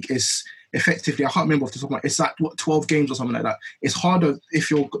Champions League is effectively, I can't remember off the top of my head, it's like 12 games or something like that. It's harder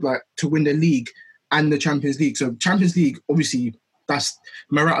if you're like to win the league and the Champions League. So Champions League obviously that's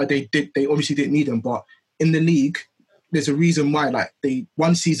Morata. They obviously didn't need them, but in the league. There's a reason why, like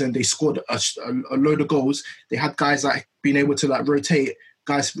one season they scored a load of goals. They had guys like being able to like rotate,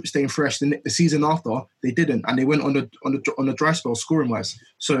 guys staying fresh. The season after they didn't, and they went on the dry spell scoring wise.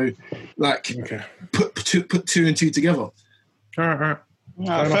 So, like, put two and two together. Fair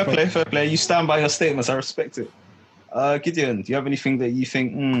play. You stand by your statements. I respect it. Gideon, do you have anything that you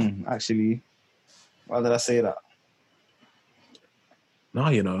think? Actually, why did I say that? No,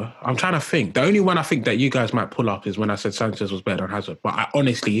 I'm trying to think. The only one I think that you guys might pull up is when I said Sanchez was better than Hazard. But I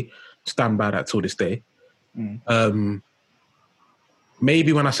honestly stand by that till this day.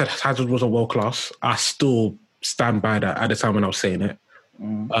 Maybe when I said Hazard wasn't world class, I still stand by that at the time when I was saying it.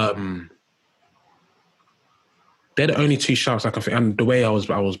 They're the only two shouts I can think. And the way I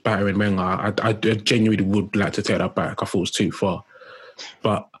was battering Wenger, I genuinely would like to take that back. I thought it was too far.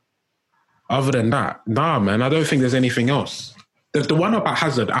 But other than that, nah, man, I don't think there's anything else. The one about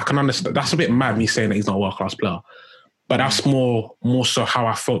Hazard, I can understand. That's a bit mad, me saying that he's not a world-class player. But that's more so how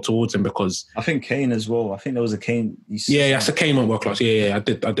I felt towards him because... I think Kane as well. I think there was a Kane... Yeah, I said Kane went world-class. Yeah, I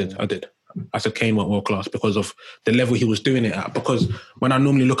did. I said Kane went world-class because of the level he was doing it at. Because when I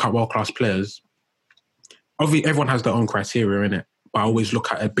normally look at world-class players, obviously everyone has their own criteria in it, but I always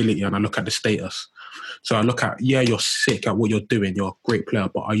look at ability and I look at the status. So I look at, you're sick at what you're doing, you're a great player,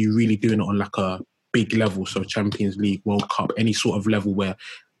 but are you really doing it on like a big level, so Champions League, World Cup, any sort of level where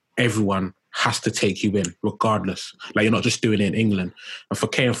everyone has to take you in, regardless. Like you're not just doing it in England. And for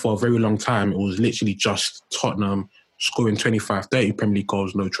Kane, for a very long time, it was literally just Tottenham scoring 25, 30 Premier League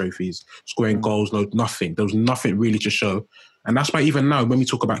goals, no trophies, scoring goals, no nothing. There was nothing really to show. And that's why even now, when we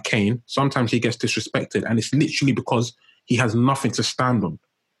talk about Kane, sometimes he gets disrespected, and it's literally because he has nothing to stand on.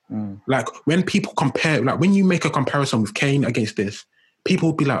 Like when people compare, like when you make a comparison with Kane against this, people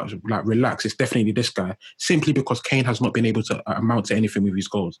will be like, relax, it's definitely this guy, simply because Kane has not been able to amount to anything with his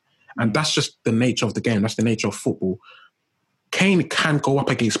goals. And that's just the nature of the game. That's the nature of football. Kane can go up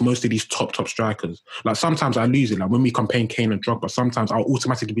against most of these top strikers. Like sometimes I lose it. Like when we compare Kane and Drogba, sometimes I'll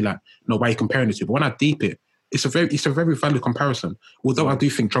automatically be like, no, why are you comparing the two? But when I deep it, it's a very valid comparison. Although I do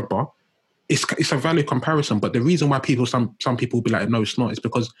think Drogba, it's a valid comparison. But the reason why some people will be like, no, it's not, is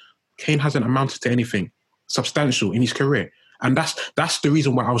because Kane hasn't amounted to anything substantial in his career. And that's the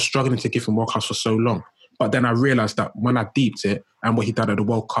reason why I was struggling to give him world class for so long. But then I realised that when I deeped it and what he did at the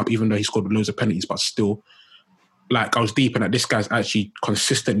World Cup, even though he scored loads of penalties, but still, like I was deeping that this guy's actually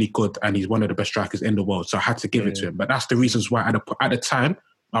consistently good and he's one of the best strikers in the world. So I had to give it to him. But that's the reasons why at the time,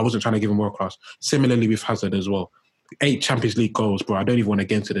 I wasn't trying to give him world class. Similarly with Hazard as well. 8 Champions League goals, bro. I don't even want to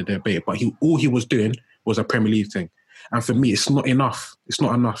get into the debate. But all he was doing was a Premier League thing. And for me, it's not enough. It's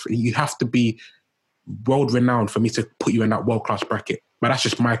not enough. You have to be world renowned for me to put you in that world class bracket. But that's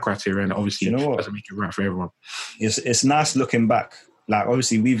just my criteria, and obviously You know what? it doesn't make it right for everyone. It's nice looking back. Like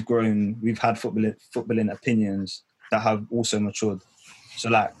obviously we've grown, we've had footballing opinions that have also matured. So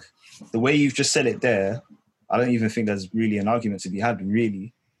like the way you've just said it there, I don't even think there's really an argument to be had.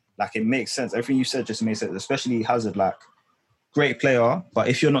 Really, like it makes sense. Everything you said just makes sense. Especially Hazard, like great player, but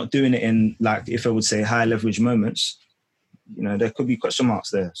if you're not doing it in like if I would say high leverage moments, you know there could be question marks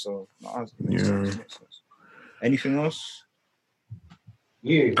there. So makes sense. Anything else?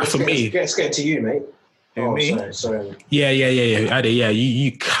 You. For me. Let's get to you, mate. Me? Sorry. Yeah. Ade, yeah,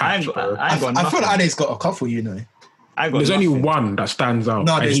 you can't, bro. I ain't got I nothing. feel like Ade's got a couple, you know. There's only one that stands out.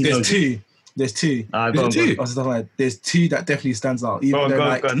 No, and there's he knows it. two. There's two. There's two. I was like, there's two that definitely stands out. Even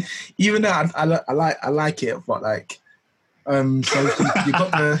though even though I like it, but like, so you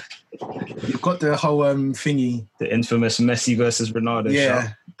got the whole thingy. The infamous Messi versus Ronaldo. Yeah,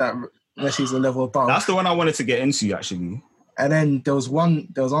 shot. that Messi's a level above. That's the one I wanted to get into actually. And then there was one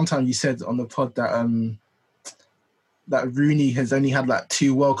time you said on the pod that that Rooney has only had like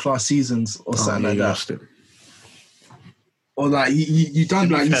 2 world-class seasons or something like that. Lost it. Or like you done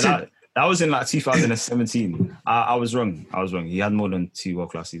like you said. That was in like 2017. I was wrong. He had more than 2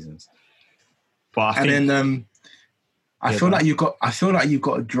 world-class seasons. But I feel like you got a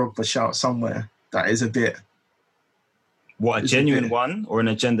Drogba shout somewhere that is a bit. What, a genuine one or an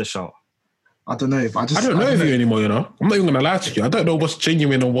agenda shout? I don't know. I don't know you anymore, you know. I'm not even going to lie to you. I don't know what's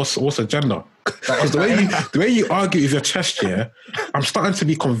genuine or what's agenda. Because the way you argue with your chest, yeah, I'm starting to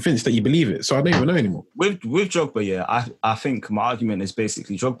be convinced that you believe it. So I don't even know anymore. With Drogba, yeah, I think my argument is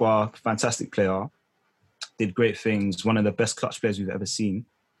basically Drogba, fantastic player, did great things, one of the best clutch players we've ever seen.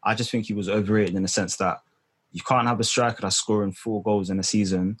 I just think he was overrated in the sense that you can't have a striker that's scoring 4 goals in a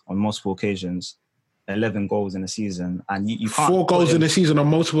season on multiple occasions, 11 goals in a season, and you can't 4 goals in a season on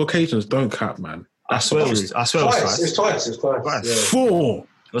multiple occasions. Don't cap, man. I swear it was twice. It's twice. Yeah. 4.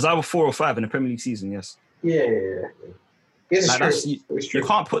 It was either 4 or 5 in the Premier League season. Yes. Yeah. You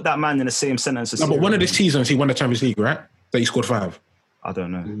can't put that man in the same sentence. No, but one of the seasons he won the Champions League, right? That he scored 5. I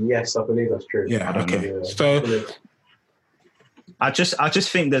don't know. Yes, I believe that's true. Yeah. Okay. Yeah. So I just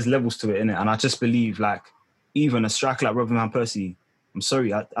think there's levels to it, innit? And I just believe like even a striker like Robin van Persie. I'm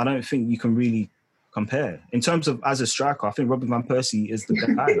sorry, I don't think you can really compare. In terms of as a striker, I think Robin van Persie is the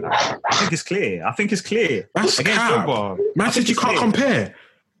best guy. I think it's clear. That's cap. Man said you can't compare.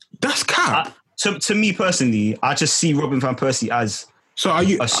 That's cap. To me personally, I just see Robin van Persie as so are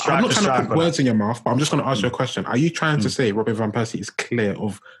you? a striker. I'm not trying to put words in your mouth, but I'm just going to ask you a question. Are you trying to say Robin van Persie is clear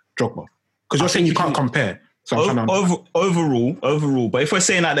of Drogba? Because you're saying you can't compare. So overall, but if we're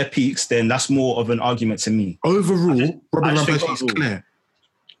saying at their peaks, then that's more of an argument to me. Overall, Robin van Persie is clear.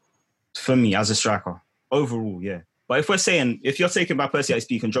 For me, as a striker. Overall, yeah. But if you're taking Van Persie at his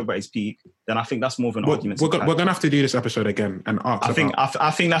peak and Drogba at his peak, then I think that's more of an argument. We're going to have to do this episode again and ask.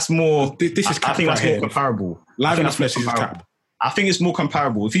 I think that's more. This is cap. I think that's more comparable. Live in the flesh is cap. I think it's more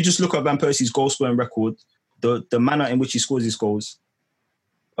comparable. If you just look at Van Persie's goal scoring record, the manner in which he scores his goals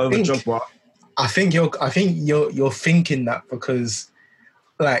over Drogba. I think you're thinking that because,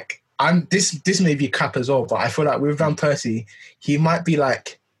 like, this may be cap as well, but I feel like with Van Persie, he might be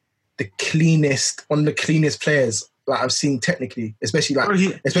like one of the cleanest players like I've seen technically, especially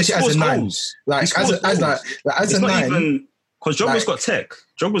as a 9. Goals. Like as a 9. Because Drogba's got tech.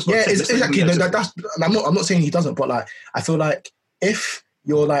 Drogba's got tech. Exactly. No, I'm not saying he doesn't, but like I feel like if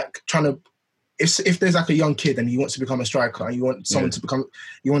you're like trying to. If there's like a young kid and he wants to become a striker and you want him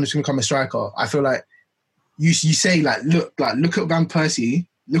to become a striker, I feel like you say look at Van Persie,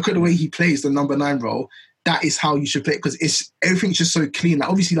 look at the way he plays the number 9 role. That is how you should play because everything's just so clean. Like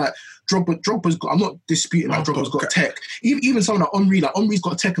obviously, like Drogba's got. I'm not disputing that Drogba's got tech. Even someone like Henry's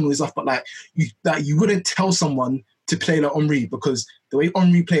got tech and all this stuff. But like you wouldn't tell someone to play like Henry because the way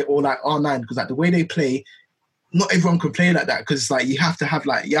Henry play or like R9 because like the way they play. Not everyone can play like that because like you have to have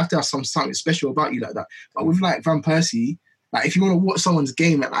something special about you like that. But with like Van Persie, like if you want to watch someone's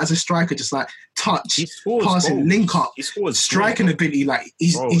game like, as a striker, just like touch, passing, link up, striking ability, like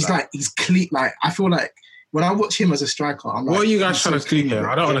he's clean. Like I feel like when I watch him as a striker, I'm like, what are you guys trying to do here?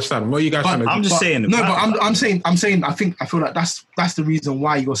 I don't understand. What are you guys trying to do? I'm just saying. No, but I'm saying. I feel like that's the reason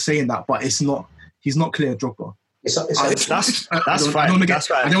why you're saying that. But it's not. He's not clear Drogba. That's fine. I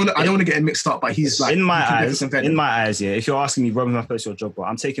don't want to get it mixed up, but he's like in my eyes, yeah. If you're asking me Robin van Persie or Drogba,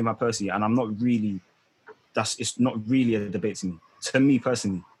 I'm taking Van Persie, and I'm not really. It's not really a debate to me. To me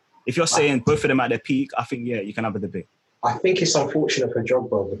personally, if you're saying both of them at their peak, I think you can have a debate. I think it's unfortunate for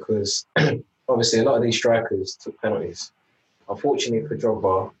Drogba because obviously a lot of these strikers took penalties. Unfortunately for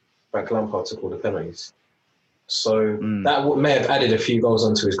Drogba, Frank Lampard took all the penalties, so that may have added a few goals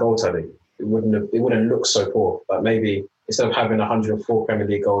onto his goal tally. It wouldn't look so poor. But maybe instead of having 104 Premier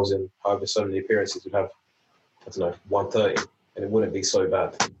League goals in however so many appearances, we'd have, I don't know, 130, and it wouldn't be so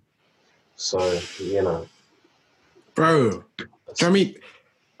bad. So, you know. Bro, do you know what I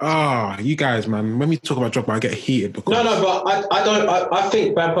mean? You guys, man, when we talk about Drogba, I get heated because... No, but I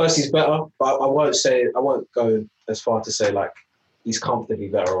think Van Persie's better, but I won't go as far to say, like, he's comfortably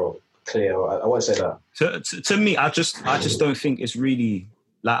better or clear. I won't say that. To me, I just don't think it's really...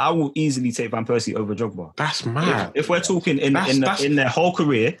 Like, I will easily take Van Persie over Drogba. That's mad. If we're talking in their whole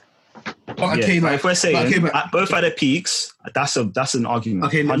career... Okay, like, if we're saying both at their peaks, that's an argument.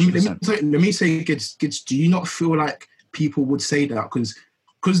 Okay, let me say, Gids, do you not feel like people would say that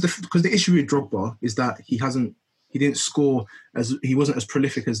because the issue with Drogba is that he didn't score he wasn't as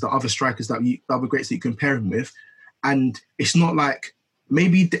prolific as the other strikers the other greats that you compare him with, and it's not like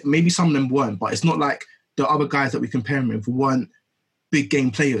maybe some of them weren't, but it's not like the other guys that we compare him with weren't big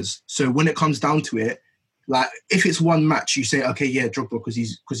game players. So when it comes down to it, like if it's one match, you say okay, yeah, Drogba because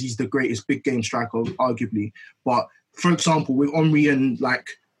he's the greatest big game striker arguably. But for example, with Henry and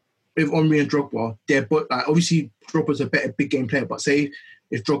Drogba, they're but like obviously Drogba's a better big game player. But say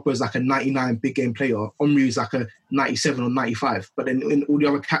if Drogba is like a 99 big game player, Henry is like a 97 or 95. But then in all the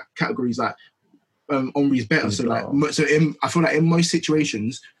other categories, like Henry's better. I feel like in most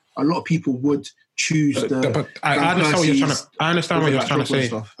situations, a lot of people would choose the. I understand what you're trying to. I understand what you're trying to say.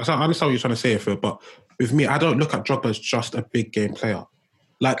 I understand what you're trying to say, Phil. But with me, I don't look at Drogba as just a big game player.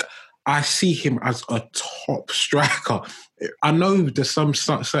 Like I see him as a top striker. I know there's some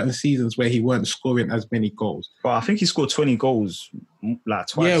certain seasons where he weren't scoring as many goals. But I think he scored 20 goals like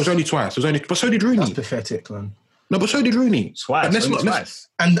twice. Yeah, it was only twice. But so did Rooney. That's pathetic, man. No, but so did Rooney. Twice.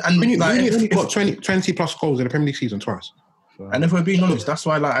 And Rooney only got 20 plus goals in the Premier League season twice. And if we're being honest, that's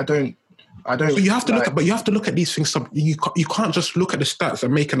why like I don't. But you have to look at these things. You can't just look at the stats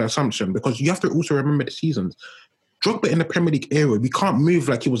and make an assumption because you have to also remember the seasons. Drogba in the Premier League era, we can't move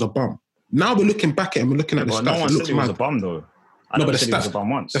like he was a bum. Now we're looking back at him and looking at the stats. No one said he was a bum though. No, but the stats, was a bum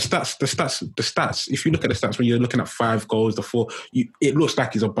once. the stats. If you look at the stats when you're looking at 5 goals, the 4, it looks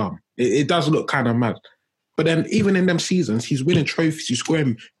like he's a bum. It does look kind of mad. But then even in them seasons, he's winning trophies. He's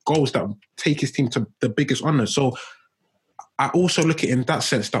scoring goals that take his team to the biggest honours. So I also look at it in that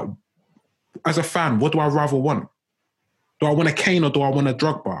sense that as a fan, what do I rather want? Do I want a Kane or do I want a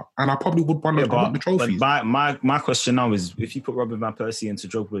Drogba? And I probably would want the trophies. But my question now is, if you put Robin Van Persie into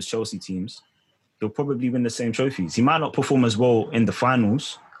Drogba's Chelsea teams, he'll probably win the same trophies. He might not perform as well in the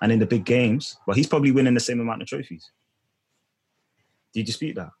finals and in the big games, but he's probably winning the same amount of trophies. Do you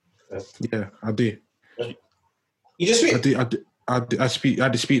dispute that? Yeah, I do. You dispute? I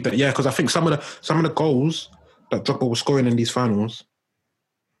dispute that. Yeah, because I think some of the goals that Drogba was scoring in these finals.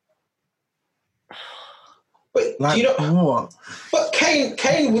 But like, you know what? But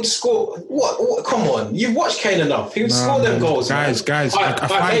Kane would score. What? Come on, you've watched Kane enough. He would score them goals, guys. Maybe not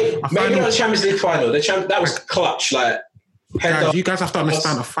the Champions League final. That was clutch. Like, guys, you guys have to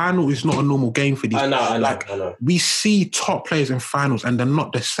understand. A final is not a normal game for these. I know. We see top players in finals, and they're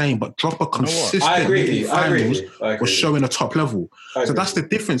not the same. But Drogba consistently in finals was showing a top level. So that's the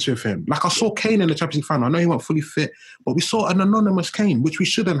difference with him. Like I saw Kane in the Champions League final. I know he wasn't fully fit, but we saw an anonymous Kane, which we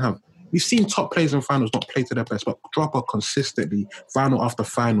shouldn't have. We've seen top players in finals not play to their best, but Drogba consistently, final after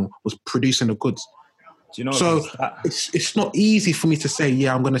final, was producing the goods. Do you know? So it's not easy for me to say,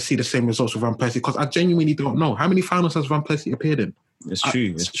 yeah, I'm going to see the same results with Van Persie because I genuinely don't know. How many finals has Van Persie appeared in? It's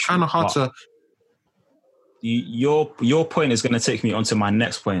true. It's kind of hard to... Your point is going to take me on to my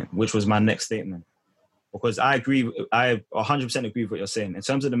next point, which was my next statement. Because I 100% agree with what you're saying. In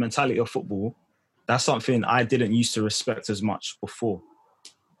terms of the mentality of football, that's something I didn't used to respect as much before.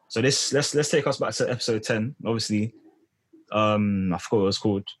 So let's take us back to episode 10. Obviously, I forgot what it was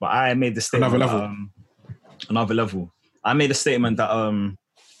called, but I made the statement. Another level. I made a statement that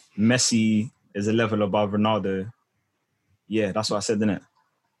Messi is a level above Ronaldo. Yeah, that's what I said, didn't it?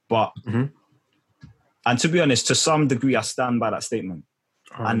 But and to be honest, to some degree, I stand by that statement.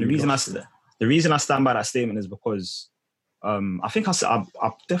 And the reason I stand by that statement is because I think I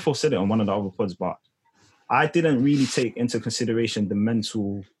definitely said it on one of the other pods, but I didn't really take into consideration the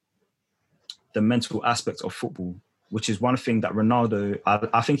mental aspect of football, which is one thing that Ronaldo,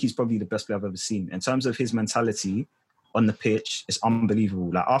 I think he's probably the best player I've ever seen. In terms of his mentality on the pitch, it's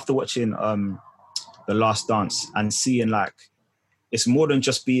unbelievable. Like after watching The Last Dance and seeing like, it's more than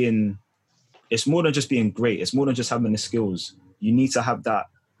just being great. It's more than just having the skills. You need to have that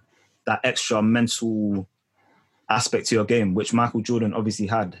extra mental aspect to your game, which Michael Jordan obviously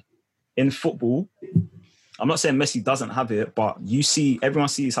had. In football, I'm not saying Messi doesn't have it, but everyone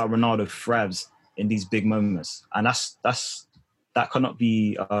sees how Ronaldo thrives in these big moments, and that cannot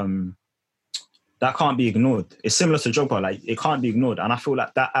be that can't be ignored. It's similar to Drogba, like it can't be ignored. And I feel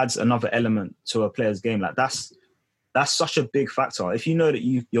like that adds another element to a player's game. Like that's such a big factor. If you know that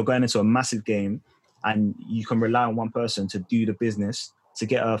you're going into a massive game and you can rely on one person to do the business, to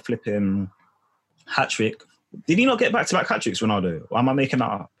get a flipping hat-trick. Did he not get back-to-back hat-tricks, Ronaldo? Or am I making that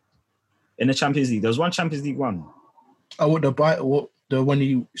up? In the Champions League. There was one Champions League one. Oh, the one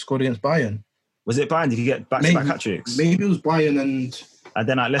he scored against Bayern? Was it Bayern? Did he get back-to-back hat-tricks? Maybe it was Bayern and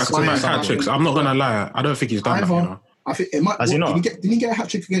then at Leicester. Hat-tricks. I'm not going to lie. I don't think he's done that, you know. I think it might. Has he not? Didn't he get a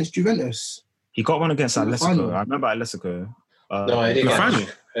hat-trick against Juventus? He got one against Atletico. I remember Atletico. No, he didn't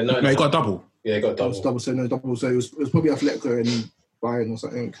get No, he got a double. Yeah, he got a double. So it was probably Atletico and Bayern or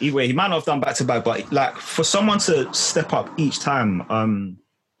something. Either way, he might not have done back-to-back, but like for someone to step up each time,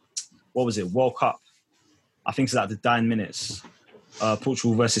 what was it? World Cup. I think it's like the 9 minutes.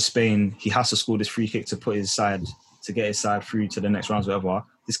 Portugal versus Spain. He has to score this free kick to get his side through to the next rounds, whatever.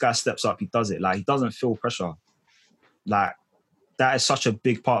 This guy steps up. He does it. Like he doesn't feel pressure. Like that is such a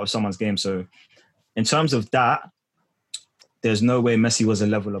big part of someone's game. So in terms of that, there's no way Messi was a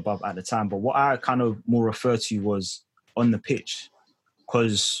level above at the time. But what I kind of more referred to was on the pitch,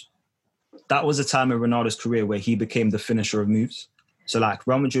 because that was a time in Ronaldo's career where he became the finisher of moves. So like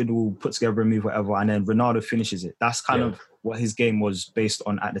Real Madrid will put together a move, whatever, and then Ronaldo finishes it. That's kind of what his game was based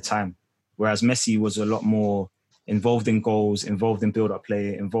on at the time. Whereas Messi was a lot more involved in goals, involved in build-up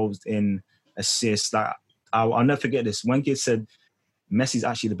play, involved in assists. Like I'll never forget this. When Gid said Messi's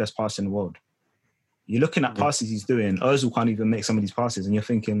actually the best passer in the world. You're looking at passes he's doing. Ozil can't even make some of these passes, and you're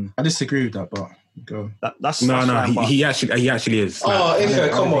thinking. I disagree with that, but go. That's he actually is. Oh,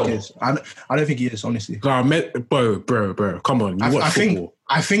 Ife, come on. I don't think he is, honestly. Bro, come on. You watch football.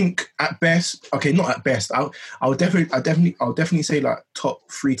 I think at best, okay, not at best. I'll definitely say like top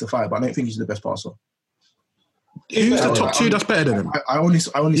 3 to 5, but I don't think he's the best passer. Who's the top 2 that's better than him? I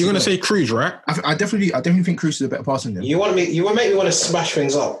honestly. You're gonna say Cruz, right? I definitely think Cruz is a better passer than him. You will make me want to smash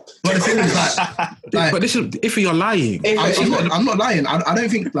things up. But the thing is, like but this is if you're lying. I'm not lying. I don't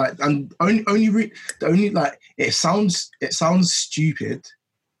think like and only like it sounds stupid,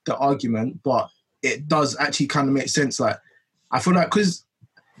 the argument, but it does actually kind of make sense. Like I feel like because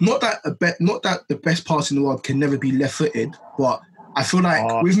not that the best passer in the world can never be left-footed, but I feel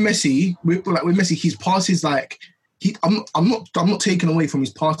like with Messi, his passes like I'm not taking away from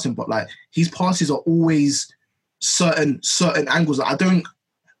his passing, but like his passes are always certain angles that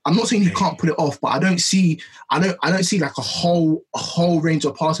I'm not saying he can't put it off, but I don't see like a whole range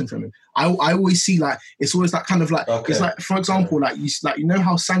of passing from him. I always see like it's always that kind of like it's like, for example, like you know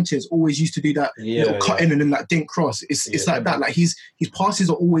how Sanchez always used to do that little cut in and then that dink cross. It's like that. Like his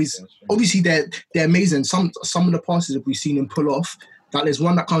passes are always obviously they're amazing. Some of the passes that we've seen him pull off. Like there's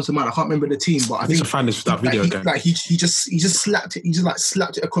one that comes to mind. I can't remember the team, but I think to find that video again. Like he just slapped it. He just like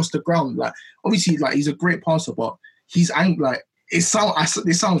slapped it across the ground. Like obviously, like he's a great passer, but he's like it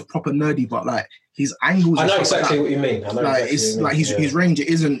sounds proper nerdy, but like his angles. I know exactly what you mean. His range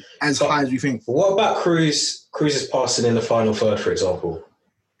isn't as high as we think. What about Cruz's passing in the final third, for example?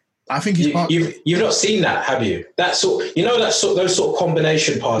 I think you've not seen that, have you? That sort, those sort of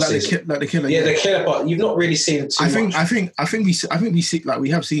combination passes, like the killer. Yeah, the killer part. You've not really seen too much. I think we see like we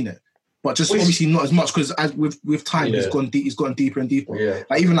have seen it, but just obviously not as much because as with time he's gone deeper and deeper. Yeah.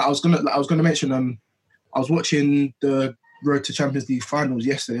 Like even I was gonna mention I was watching the Road to Champions League finals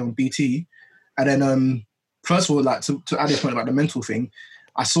yesterday on BT, and then first of all, like to add this point about the mental thing.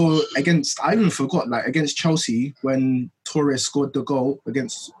 I even forgot, like against Chelsea when Torres scored the goal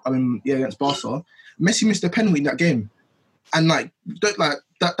against Barca, Messi missed a penalty in that game, and like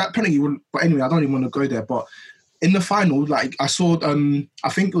that penalty wouldn't. But anyway, I don't even want to go there. But in the final, like I saw, I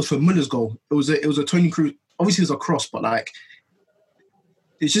think it was for Muller's goal. It was a Toni Kroos. Obviously, it was a cross, but like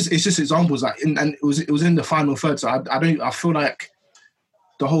it's just examples. Like and it was in the final third. So I feel like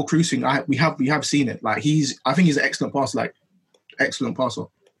the whole Kroos thing. We have seen it. Like I think he's an excellent passer. Like. Excellent passer.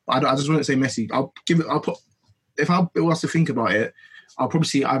 I just wouldn't say Messi. If I was to think about it, I'll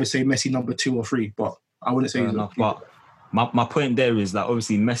probably either say Messi number 2 or 3, but I wouldn't say enough. But my point there is that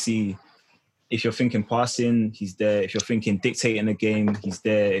obviously Messi, if you're thinking passing, he's there. If you're thinking dictating the game, he's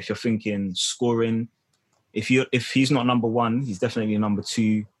there. If you're thinking scoring, if he's not number 1, he's definitely number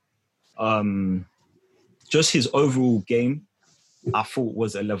 2. Just his overall game, I thought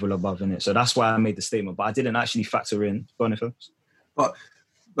was a level above in it. So that's why I made the statement, but I didn't actually factor in. Go on, first. But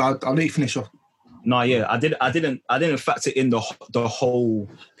I'll let you finish off. No, yeah, I didn't factor in the whole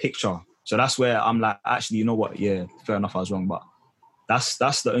picture. So that's where I'm like, actually, you know what? Yeah, fair enough, I was wrong. But that's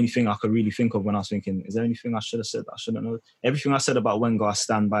the only thing I could really think of when I was thinking, is there anything I should have said that I shouldn't know? Everything I said about Wenger, I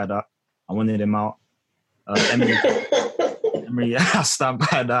stand by that. I wanted him out. Emery Emery, I stand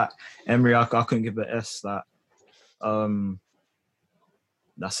by that. Emery, I couldn't give it an S. That.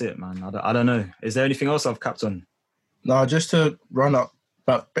 That's it, man. I don't know. Is there anything else I've capped on? No, just to run up.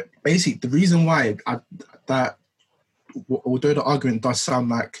 But basically, the reason why although the argument does sound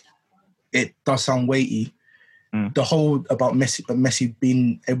like it does sound weighty, the whole about Messi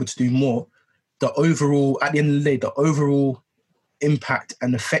being able to do more, the overall, at the end of the day, the overall impact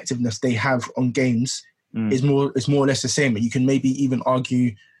and effectiveness they have on games is more or less the same. You can maybe even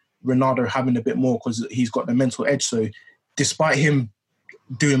argue Ronaldo having a bit more because he's got the mental edge. So despite him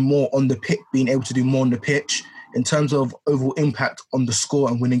doing more on the pitch, being able to do more on the pitch, in terms of overall impact on the score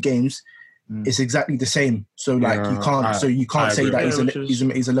and winning games, it's exactly the same. So you can't say that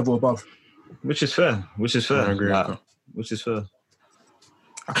he's a level above. Which is fair. I agree with that. Which is fair.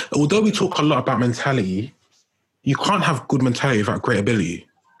 Although we talk a lot about mentality, you can't have good mentality without great ability.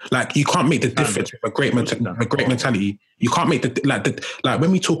 Like, you can't make the difference with a great mentality. You can't make like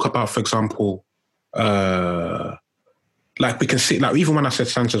when we talk about, for example, like we can see, like even when I said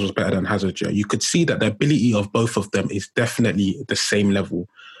Sanchez was better than Hazard, you could see that the ability of both of them is definitely the same level.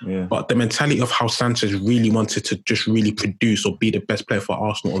 Yeah. But the mentality of how Sanchez really wanted to just really produce or be the best player for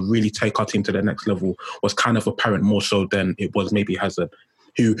Arsenal or really take our team to the next level was kind of apparent more so than it was maybe Hazard,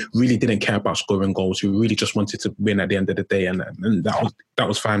 who really didn't care about scoring goals, who really just wanted to win at the end of the day, and that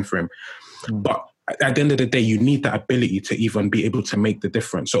was fine for him. But at the end of the day, you need that ability to even be able to make the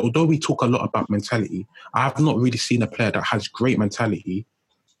difference. So although we talk a lot about mentality, I have not really seen a player that has great mentality,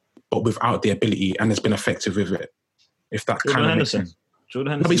 but without the ability and has been effective with it. If that kind of makes sense.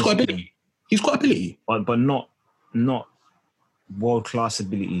 Jordan Henderson. No, but he's got ability. He's got ability. But not world-class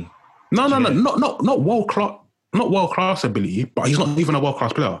ability. No, not world-class. Not world-class ability, but he's not even a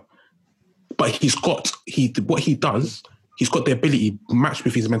world-class player. But what he does, he's got the ability matched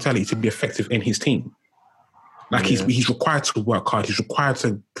with his mentality to be effective in his team. Like he's required to work hard. He's required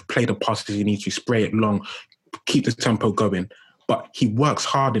to play the passes he needs to, spray it long, keep the tempo going. But he works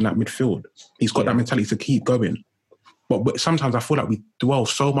hard in that midfield. He's got that mentality to keep going. But sometimes I feel like we dwell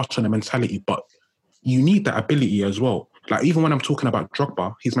so much on the mentality, but you need that ability as well. Like even when I'm talking about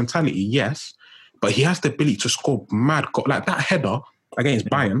Drogba, his mentality, yes, but he has the ability to score mad goals. Like that header against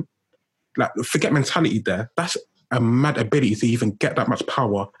Bayern, like forget mentality there. That's a mad ability to even get that much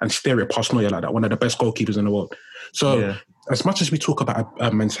power and steer it past Neuer like that, one of the best goalkeepers in the world. So as much as we talk about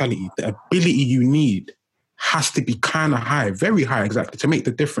a mentality, the ability you need has to be kind of high, very high exactly, to make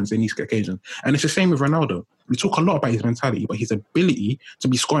the difference in these occasions. And it's the same with Ronaldo. We talk a lot about his mentality, but his ability to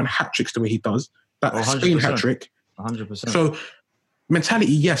be scoring hat-tricks the way he does, that Spain hat-trick. 100%. So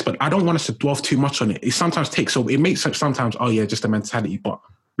mentality, yes, but I don't want us to dwell too much on it. It sometimes takes over. It makes it sometimes, just a mentality, but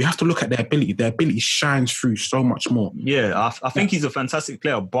we have to look at their ability. Their ability shines through so much more. Yeah, I think he's a fantastic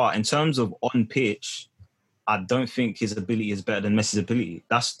player, but in terms of on pitch, I don't think his ability is better than Messi's ability.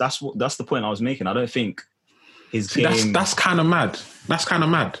 That's the point I was making. I don't think his game. That's kind of mad. That's kind of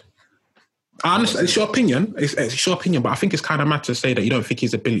mad. I understand. It's your opinion. It's your opinion, but I think it's kind of mad to say that you don't think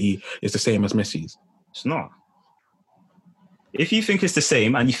his ability is the same as Messi's. It's not. If you think it's the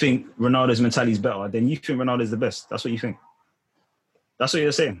same and you think Ronaldo's mentality is better, then you think Ronaldo's the best. That's what you think. That's what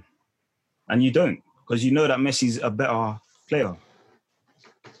you're saying. And you don't, because you know that Messi's a better player.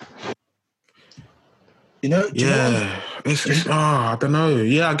 You know? I don't know.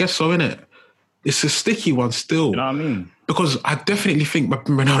 Yeah, I guess so, innit? It's a sticky one still. You know what I mean? Because I definitely think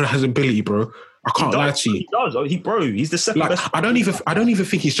Ronaldo has ability, bro. I can't lie to you. He does. He's the second best. I don't even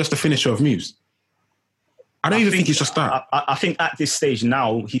think he's just a finisher of moves. I don't even think he's just that. I think at this stage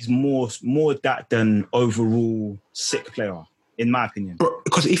now, he's more that than overall sick player, in my opinion.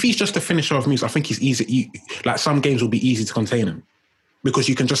 Because if he's just a finisher of moves, I think he's easy. Like some games will be easy to contain him. Because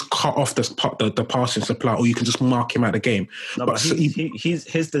you can just cut off the passing supply, or you can just mark him out of the game. No, but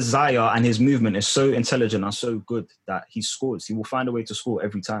his desire and his movement is so intelligent and so good that he scores. He will find a way to score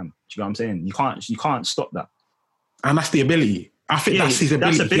every time. Do you know what I'm saying? You can't stop that. And that's the ability. I think that's his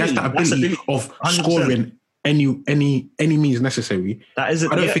ability. He has the ability of 100%. Scoring any means necessary. That is.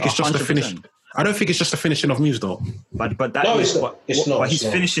 I don't think it's just 100%. A finish. I don't think it's just a finishing of moves, though. But it's not. But he's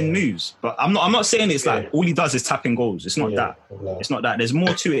finishing moves. But I'm not saying it's like all he does is tapping goals. It's not that. No. It's not that. There's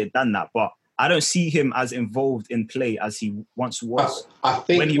more to it than that. But I don't see him as involved in play as he once was. I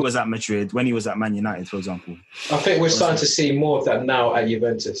think when he was at Madrid, when he was at Man United, for example. I think we're starting to see more of that now at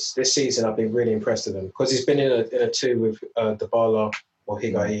Juventus. This season, I've been really impressed with him because he's been in a two with Dybala or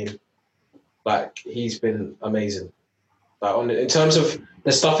Higuain. Like he's been amazing. Like in terms of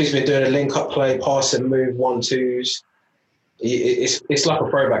the stuff he's been doing, a link-up play, pass and move, 1-2s, it's like a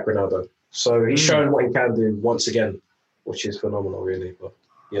throwback Ronaldo. So he's shown what he can do once again, which is phenomenal, really. But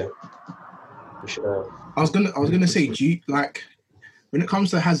yeah. We should have. I was gonna say, do you like when it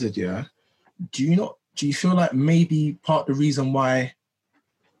comes to Hazard? Yeah, do you feel like maybe part of the reason why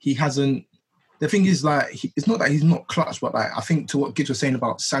he hasn't? The thing is, like, it's not that he's not clutch, but like I think to what Gibbs was saying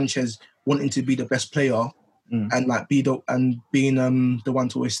about Sanchez wanting to be the best player and like being the one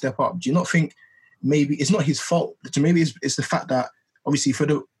to always step up. Do you not think maybe it's not his fault? So maybe it's the fact that obviously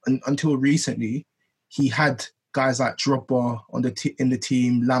until recently he had guys like Drogba in the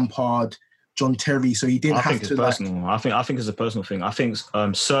team, Lampard, John Terry, so he didn't have to. I think it's personal. I think it's a personal thing. I think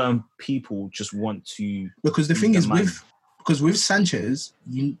certain people just want to. Because the thing is with Sanchez,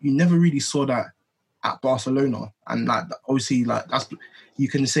 you never really saw that at Barcelona, and like obviously like that's you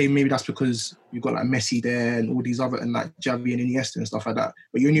can say maybe that's because you've got like Messi there and all these other and like Xavi and Iniesta and stuff like that.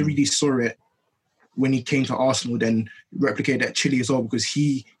 But you only really saw it when he came to Arsenal, then replicated at Chile as well because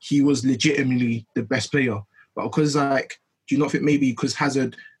he was legitimately the best player. But because like, do you not think maybe because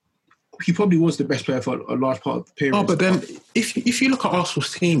Hazard, he probably was the best player for a large part of the period. Oh, but then if you look at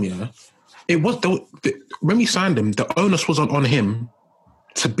Arsenal's team, yeah, it was when we signed him, the onus wasn't on him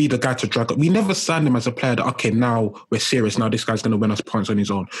to be the guy to drag up. We never signed him as a player that, okay, now we're serious, now this guy's going to win us points on his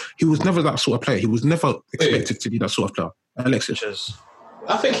own. He was never that sort of player. He was never expected to be that sort of player. Alexis.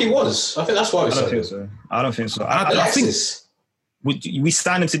 I think he was. I think that's why we signed him. So. I don't think so. Alexis. I think we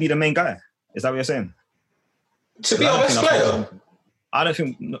signed him to be the main guy. Is that what you're saying? To be our best player? I don't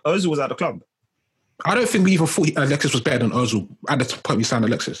think Ozil was at the club. I don't think we even thought Alexis was better than Ozil at the point we signed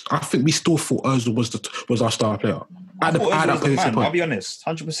Alexis. I think we still thought Ozil was our star player. I'll be honest,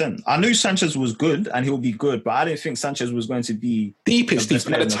 100%. I knew Sanchez was good and he'll be good, but I didn't think Sanchez was going to be deep. At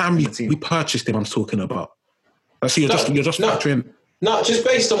the time we purchased him, I'm talking about. So you're just factoring. No, just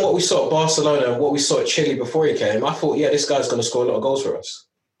based on what we saw at Barcelona and what we saw at Chile before he came, I thought, yeah, this guy's going to score a lot of goals for us.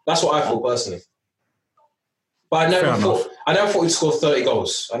 That's what I thought personally. But I never thought he'd score 30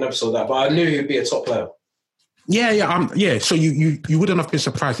 goals. I never saw that. But I knew he'd be a top player. Yeah. So you wouldn't have been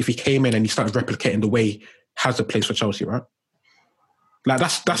surprised if he came in and he started replicating the way Hazard plays for Chelsea, right? Like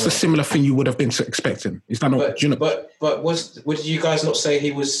that's a similar thing you would have been expecting. Is that not? But did you guys not say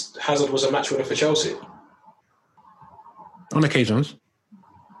Hazard was a match winner for Chelsea? On occasions.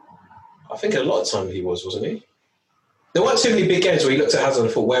 I think a lot of time he wasn't he? There weren't too many big games where he looked at Hazard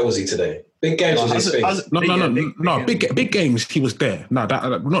and thought, where was he today? Big games was his thing. No. Big games, he was there. No,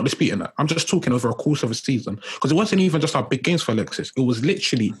 we're not disputing that. I'm just talking over a course of a season. Because it wasn't even just our big games for Alexis. It was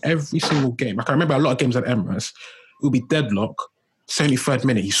literally every single game. Like I remember a lot of games at Emirates, it would be deadlock, 73rd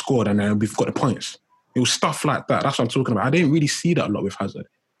minute, he scored, and then we've got the points. It was stuff like that. That's what I'm talking about. I didn't really see that a lot with Hazard.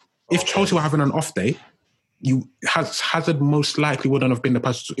 If Chelsea were having an off day, Hazard most likely wouldn't have been the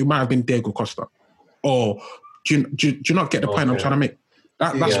person. It might have been Diego Costa. Or do you not get the point I'm trying to make?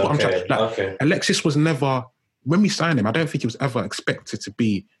 That's what I'm trying. Like, Alexis was never, when we signed him, I don't think he was ever expected to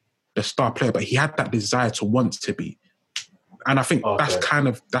be the star player, but he had that desire to want to be, and I think that's kind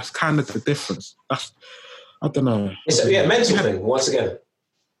of the difference. I don't know. It's a mental thing once again.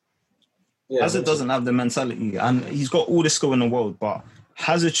 Yeah, Hazard doesn't have the mentality, and he's got all the skill in the world, but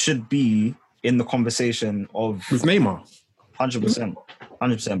Hazard should be in the conversation of with Neymar, 100%.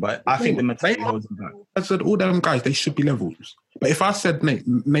 But I think the mentality holds him back. I said all them guys, they should be levels. But if I said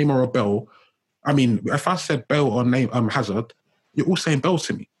Neymar or Bell, if I said Bell or Hazard, you're all saying Bell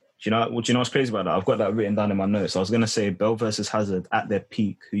to me. Do you know what's crazy about that? I've got that written down in my notes. I was going to say Bell versus Hazard at their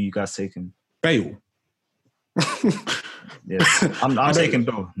peak. Who you guys taking? Bale. Yeah, I'm taking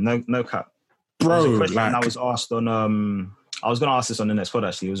Bell. No cap. Bro, I was asked on. I was going to ask this on the next pod,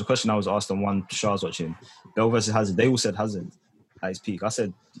 actually. It was a question I was asked on one show I was watching. Bell versus Hazard. They all said Hazard at his peak. I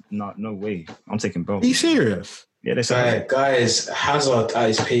said, no way. I'm taking Bell. Are you serious? Yeah, they said guys, Hazard at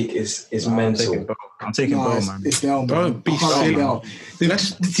his peak is mental. I'm taking Bell, man. It's Bell, man. Don't be silly.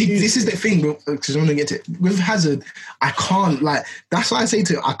 This is the thing, because I'm going to get to it. With Hazard, I can't, that's why I say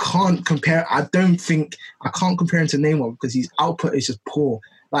to you, I can't compare. I can't compare him to Neymar because his output is just poor.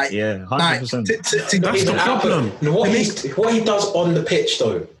 100%. That's the problem. What he does on the pitch,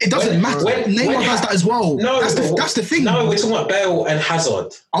 though, it doesn't matter. Neymar does that as well. No, that's the thing. No, we're talking about Bale and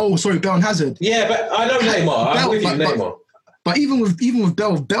Hazard. Oh, sorry, Bale and Hazard. Yeah, but I know Neymar. I'm with you, Neymar. But even with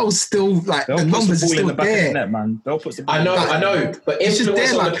Bale, Bell's still the numbers are still in the there. Net, man. Bell puts the ball I know. But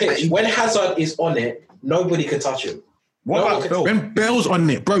influence on the pitch. When Hazard is on it, nobody can touch him. What about Bell? When Bell's on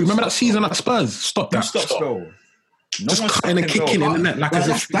it, bro, remember that season at Spurs? Stop that. Stop Bell. Just cutting and kicking in the net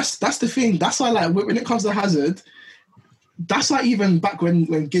that's the thing. That's why when it comes to Hazard, that's why even back when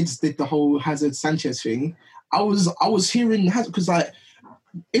Giggs did the whole Hazard Sanchez thing, I was hearing Hazard because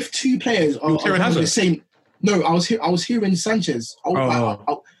if two players are on the same, no, I was hearing Sanchez.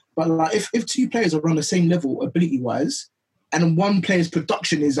 But if two players are on the same level ability wise, and one player's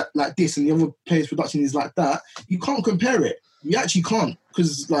production is like this and the other player's production is like that, you can't compare it. You actually can't,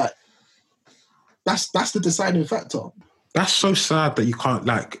 because like that's the deciding factor. That's so sad that you can't,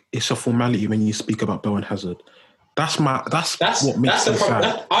 like, it's a formality when you speak about Bale and Hazard. That's what makes the me problem.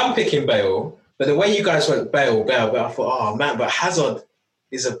 sad. I'm picking Bale, but the way you guys went Bale, I thought, oh man, but Hazard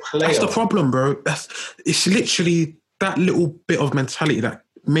is a player. That's the problem, bro. It's literally that little bit of mentality that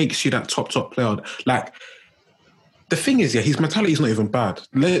makes you that top player. Like, the thing is, his mentality is not even bad.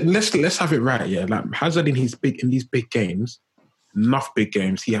 Let's have it right, Like, Hazard in these big games, enough big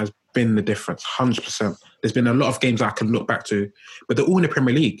games, he has been the difference, 100%. There's been a lot of games I can look back to, but they're all in the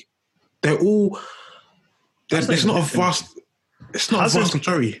Premier League. They're all. It's not a vast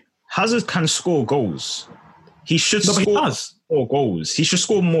majority. Hazard can score goals. He should score more goals. He should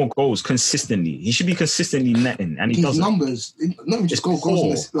score more goals consistently. He should be consistently netting, and he doesn't. Numbers, not even just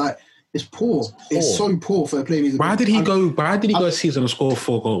goals. Like, it's poor. It's so poor for a player. Why did he go a season and score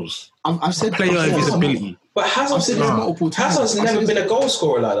 4 goals? I've said player of his ability. But Hazard's never been a goal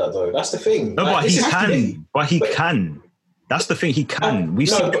scorer like that, though. That's the thing. No, like, but he can. That's the thing. He can. We've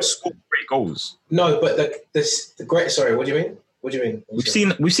seen him score great goals. No, but the great. Sorry, what do you mean? What do you mean?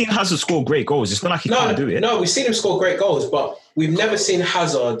 We've seen Hazard score great goals. It's not like he can't do it. No, we've seen him score great goals, but we've never seen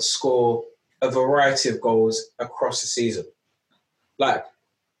Hazard score a variety of goals across the season. Like,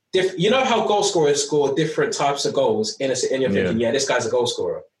 you know how goal scorers score different types of goals, and you're thinking, this guy's a goal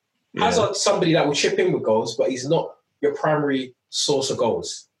scorer. Yeah. Hazard's somebody that will chip in with goals, but he's not your primary source of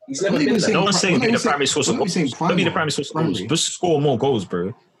goals. He's never been there. No one's saying be the primary source of goals. Don't be the primary source of goals. Just score more goals,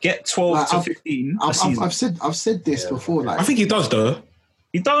 bro. Get 12 to 15 a season. I've said this before. Like, I think he does, though.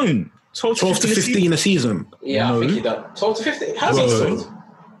 He don't. 12 to 15 a season. Yeah, I think he does. 12 to 15. How's he scored?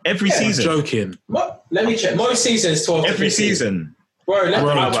 Every season. Joking. Let me check. Most seasons, 12 to 15. Every season. Bro,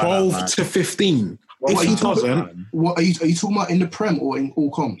 12 to 15. If he doesn't... What are you talking about in the Prem or in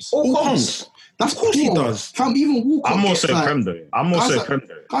all comps? All comps. That's of course he does. Fam, even Walcott. I'm also Prem though.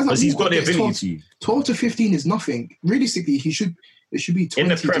 Because he's got the ability to. 12 to 15 is nothing. Realistically, it should be 20 in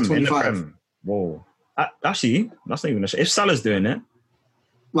the to Prem, 25. In the Prem. Whoa. Actually, that's not even a shit. If Salah's doing it.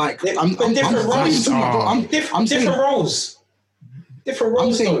 Like, different roles.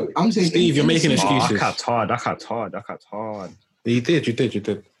 I'm saying Steve, you're making excuses. I capped hard. You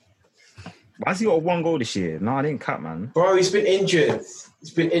did. Why has he got 1 goal this year? No, I didn't cap, man. Bro, he's been injured.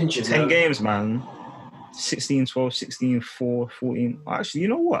 10 games, man. 16, 12, 16, 4, 14. Actually, you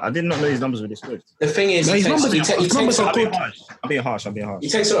know what? I did not know his numbers were this good. The thing is, his numbers are good. I'm being harsh. He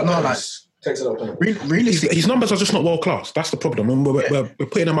takes it up. Realistically, his numbers are just not world class. That's the problem. We're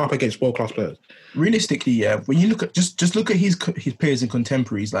putting him up against world class players. Realistically, when you look at just look at his peers and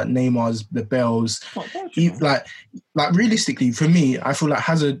contemporaries like Neymar's, the Bells. Like realistically, for me, I feel like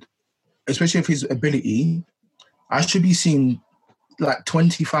Hazard, especially with his ability, I should be seeing like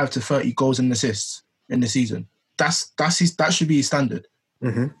 25 to 30 goals and assists in the season. That should be his standard.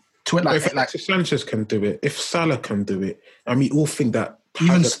 Mm-hmm. If Sanchez can do it, if Salah can do it, and we all think that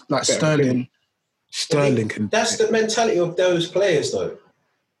even like Sterling can. That's the mentality of those players, though.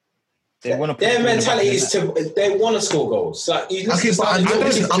 Their mentality is they want to score goals. Like, I'm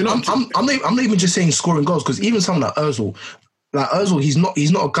not even just saying scoring goals, because even someone like Ozil, he's not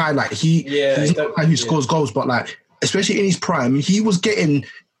a guy like he's not a guy who scores goals, but like especially in his prime,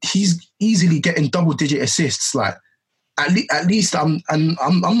 he's easily getting double-digit assists. Like at least I'm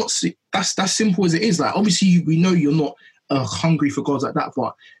not. That's simple as it is. Like obviously we know you're not hungry for goals like that,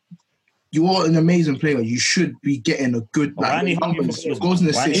 but you're an amazing player. You should be getting a good goals and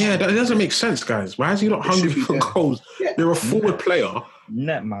assists. Yeah, that doesn't make sense, guys. Why is he not hungry for goals? Yeah. You're a forward player.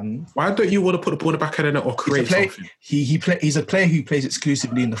 Net, man. Why don't you want to put the ball in the back of the net or create something? He's a player who plays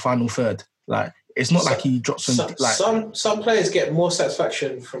exclusively in the final third. Like it's not like he drops some players get more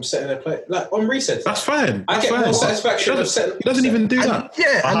satisfaction from setting their play like on resets. That's fine. I get more satisfaction of setting. He doesn't even do that.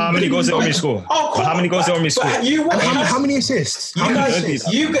 How many goals did Omri score? How many goals did Omri score? How many assists?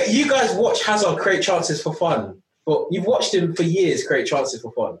 You guys watch Hazard create chances for fun, but you've watched him for years create chances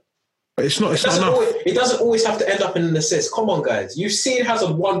for fun. But it's not enough. It doesn't always have to end up in an assist. Come on, guys. You've seen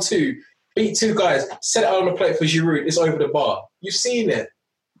Hazard 1-2, beat 2 guys, set it on the plate for Giroud. It's over the bar. You've seen it.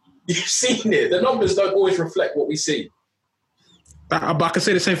 The numbers don't always reflect what we see. But I can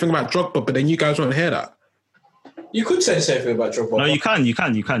say the same thing about Drogba, but then you guys won't hear that. You could say the same thing about Drogba. No, you can.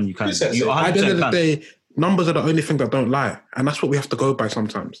 At the end of the day, numbers are the only thing that don't lie. And that's what we have to go by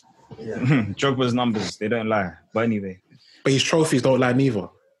sometimes. Yeah. Drogba's numbers, they don't lie. But anyway. But his trophies don't lie neither.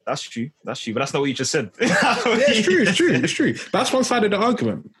 That's true. But that's not what you just said. It's true. That's one side of the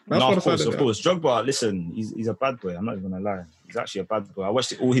argument. Of course. Drogba, listen, he's a bad boy. I'm not even going to lie. He's actually a bad boy. I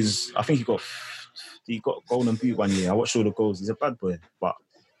watched I think he got he got Golden Boot one year. I watched all the goals. He's a bad boy, but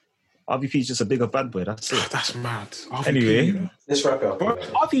RVP's just a bigger bad boy. That's it. That's mad. RVP, Anyway, let's wrap it up. bro,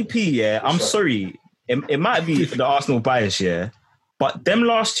 RVP, yeah. I'm sorry. It might be the Arsenal bias, yeah. But them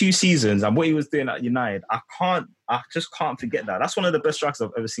last 2 seasons and what he was doing at United, I just can't forget that. That's one of the best strikers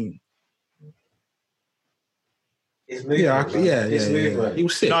I've ever seen. His movement, yeah. He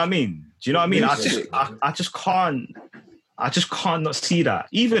was sick. You know what I mean? Do you know what I mean? I just can't not see that.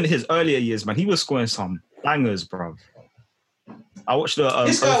 Even his earlier years, man, he was scoring some bangers, bro. I watched the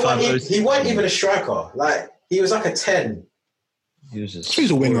this guy he wasn't even a striker. Like he was like a 10.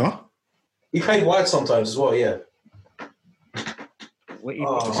 He's a winger. He played wide sometimes as well, yeah. You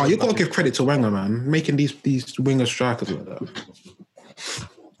got to give credit to Wenger, man, making these winger strikers like that.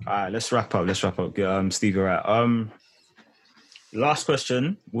 All right, let's wrap up. Get Steve, you're right. Last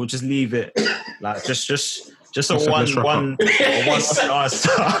question. We'll just leave it like just a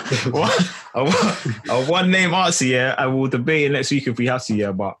one name answer, yeah. And we'll debate it next week if we have to,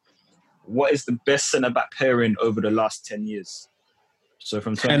 yeah. But what is the best centre back pairing over the last 10 years? So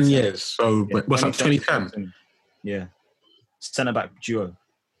from 10 years. So what's that? 2010? Yeah. Centre back duo.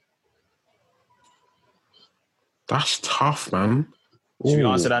 That's tough, man. Should we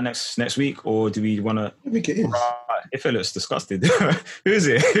answer that next week, or do we want to? I think it is. If it looks disgusted, who's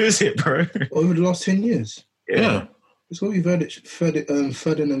it, bro? Over the last 10 years. Yeah. It's got to be Ferdinand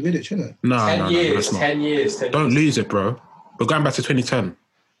Vidic, isn't it? No, 10 years. Don't lose it, bro. We're going back to 2010.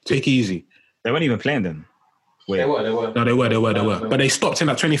 Take it easy. They weren't even playing then. Wait. They were. No, they were. But they stopped in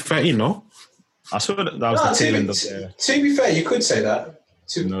like 2013, no? I saw that was the tail end of there. To be fair, you could say that.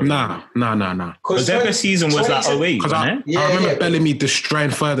 Nah. Because their best season was like 08, because I remember Bellamy destroying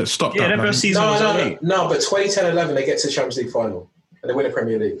further. Stopped that, their man. best season was 08. No, but 2010-11, they get to the Champions League final. And they win the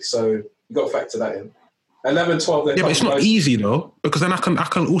Premier League. So you got to factor that in. 11-12, yeah, but it's not easy, though. Because then I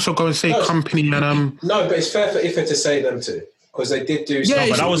can also go and say Company and... No, but it's fair for Ife to say them too. Because they did do... Yeah,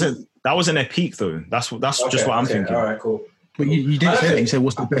 but that wasn't their peak, though. That's just what I'm thinking. All right, cool. But you didn't say that. You said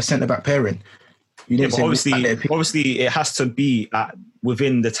what's the best centre-back pairing? You didn't say obviously, it has to be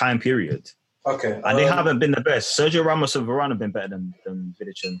within the time period. Okay. And they haven't been the best. Sergio Ramos and Varane have been better than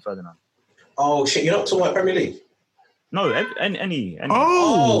Vidic and Ferdinand. Oh, shit. You're not talking about Premier League? No, any. Yeah,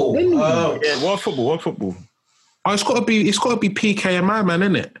 world football. Oh, it's got to be PK and my man,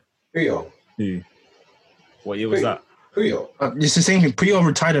 isn't it? Who? What year was that? Who? It's the same thing. Puyol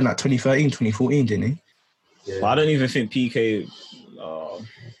retired in like 2013, 2014, didn't he? Yeah. But I don't even think PK...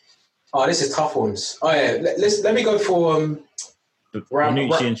 Oh, this is tough ones. Oh, yeah. Let me go for...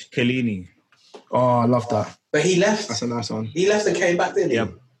 Bonucci and Chiellini. Oh, I love that. But he left. That's a nice one. He left and came back, didn't he? Yeah.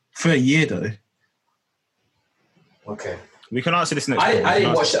 For a year, though. Okay. We can answer this next week. I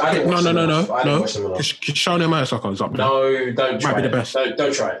didn't watch it. No. Show them out is up there. No, don't try it. Might be the best.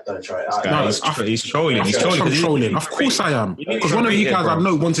 Don't try it. No, he's trolling. He's trolling. Of course I am. Because one of you guys I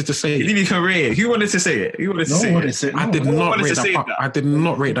know wanted to say it. You didn't even rate it. Who wanted to say it? I did not rate that part. I did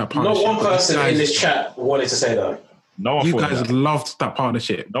not rate that partnership. Not one person in this chat wanted to say that. No one you guys loved that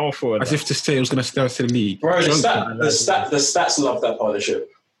partnership. No one thought as if to say it was going to stay us to the league. Bro, the stats love that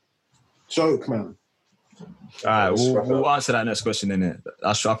partnership. Joke, man. All right, we'll answer that next question in it.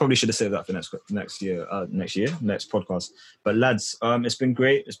 I probably should have saved that for next podcast. But lads, it's been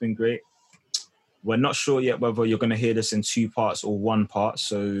great. We're not sure yet whether you're going to hear this in 2 parts or 1 part.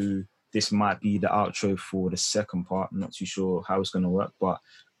 So this might be the outro for the second part. I'm not too sure how it's going to work, but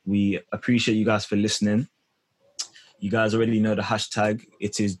we appreciate you guys for listening. You guys already know the hashtag.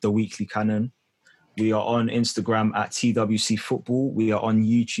 It is The Weekly Canon. We are on Instagram at TWC Football. We are on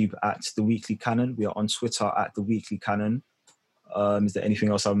YouTube at The Weekly Canon. We are on Twitter at The Weekly Canon. Is there anything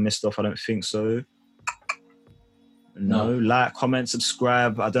else I've missed off? I don't think so. No. Like, comment,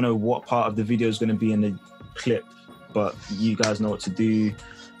 subscribe. I don't know what part of the video is going to be in the clip, but you guys know what to do.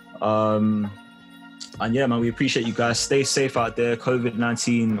 And yeah, man, we appreciate you guys. Stay safe out there.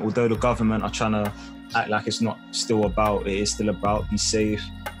 COVID-19, although the government are trying to act like it's not still about, it is still about. Be safe.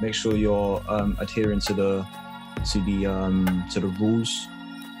 Make sure you're adhering to the rules.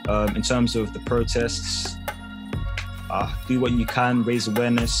 In terms of the protests, do what you can, raise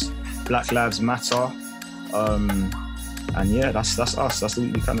awareness. Black Lives Matter. And yeah, that's us. That's The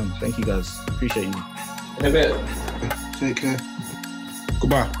Weekly Canon. Thank you guys. Appreciate you. In a bit. Take care.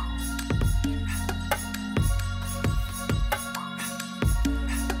 Goodbye.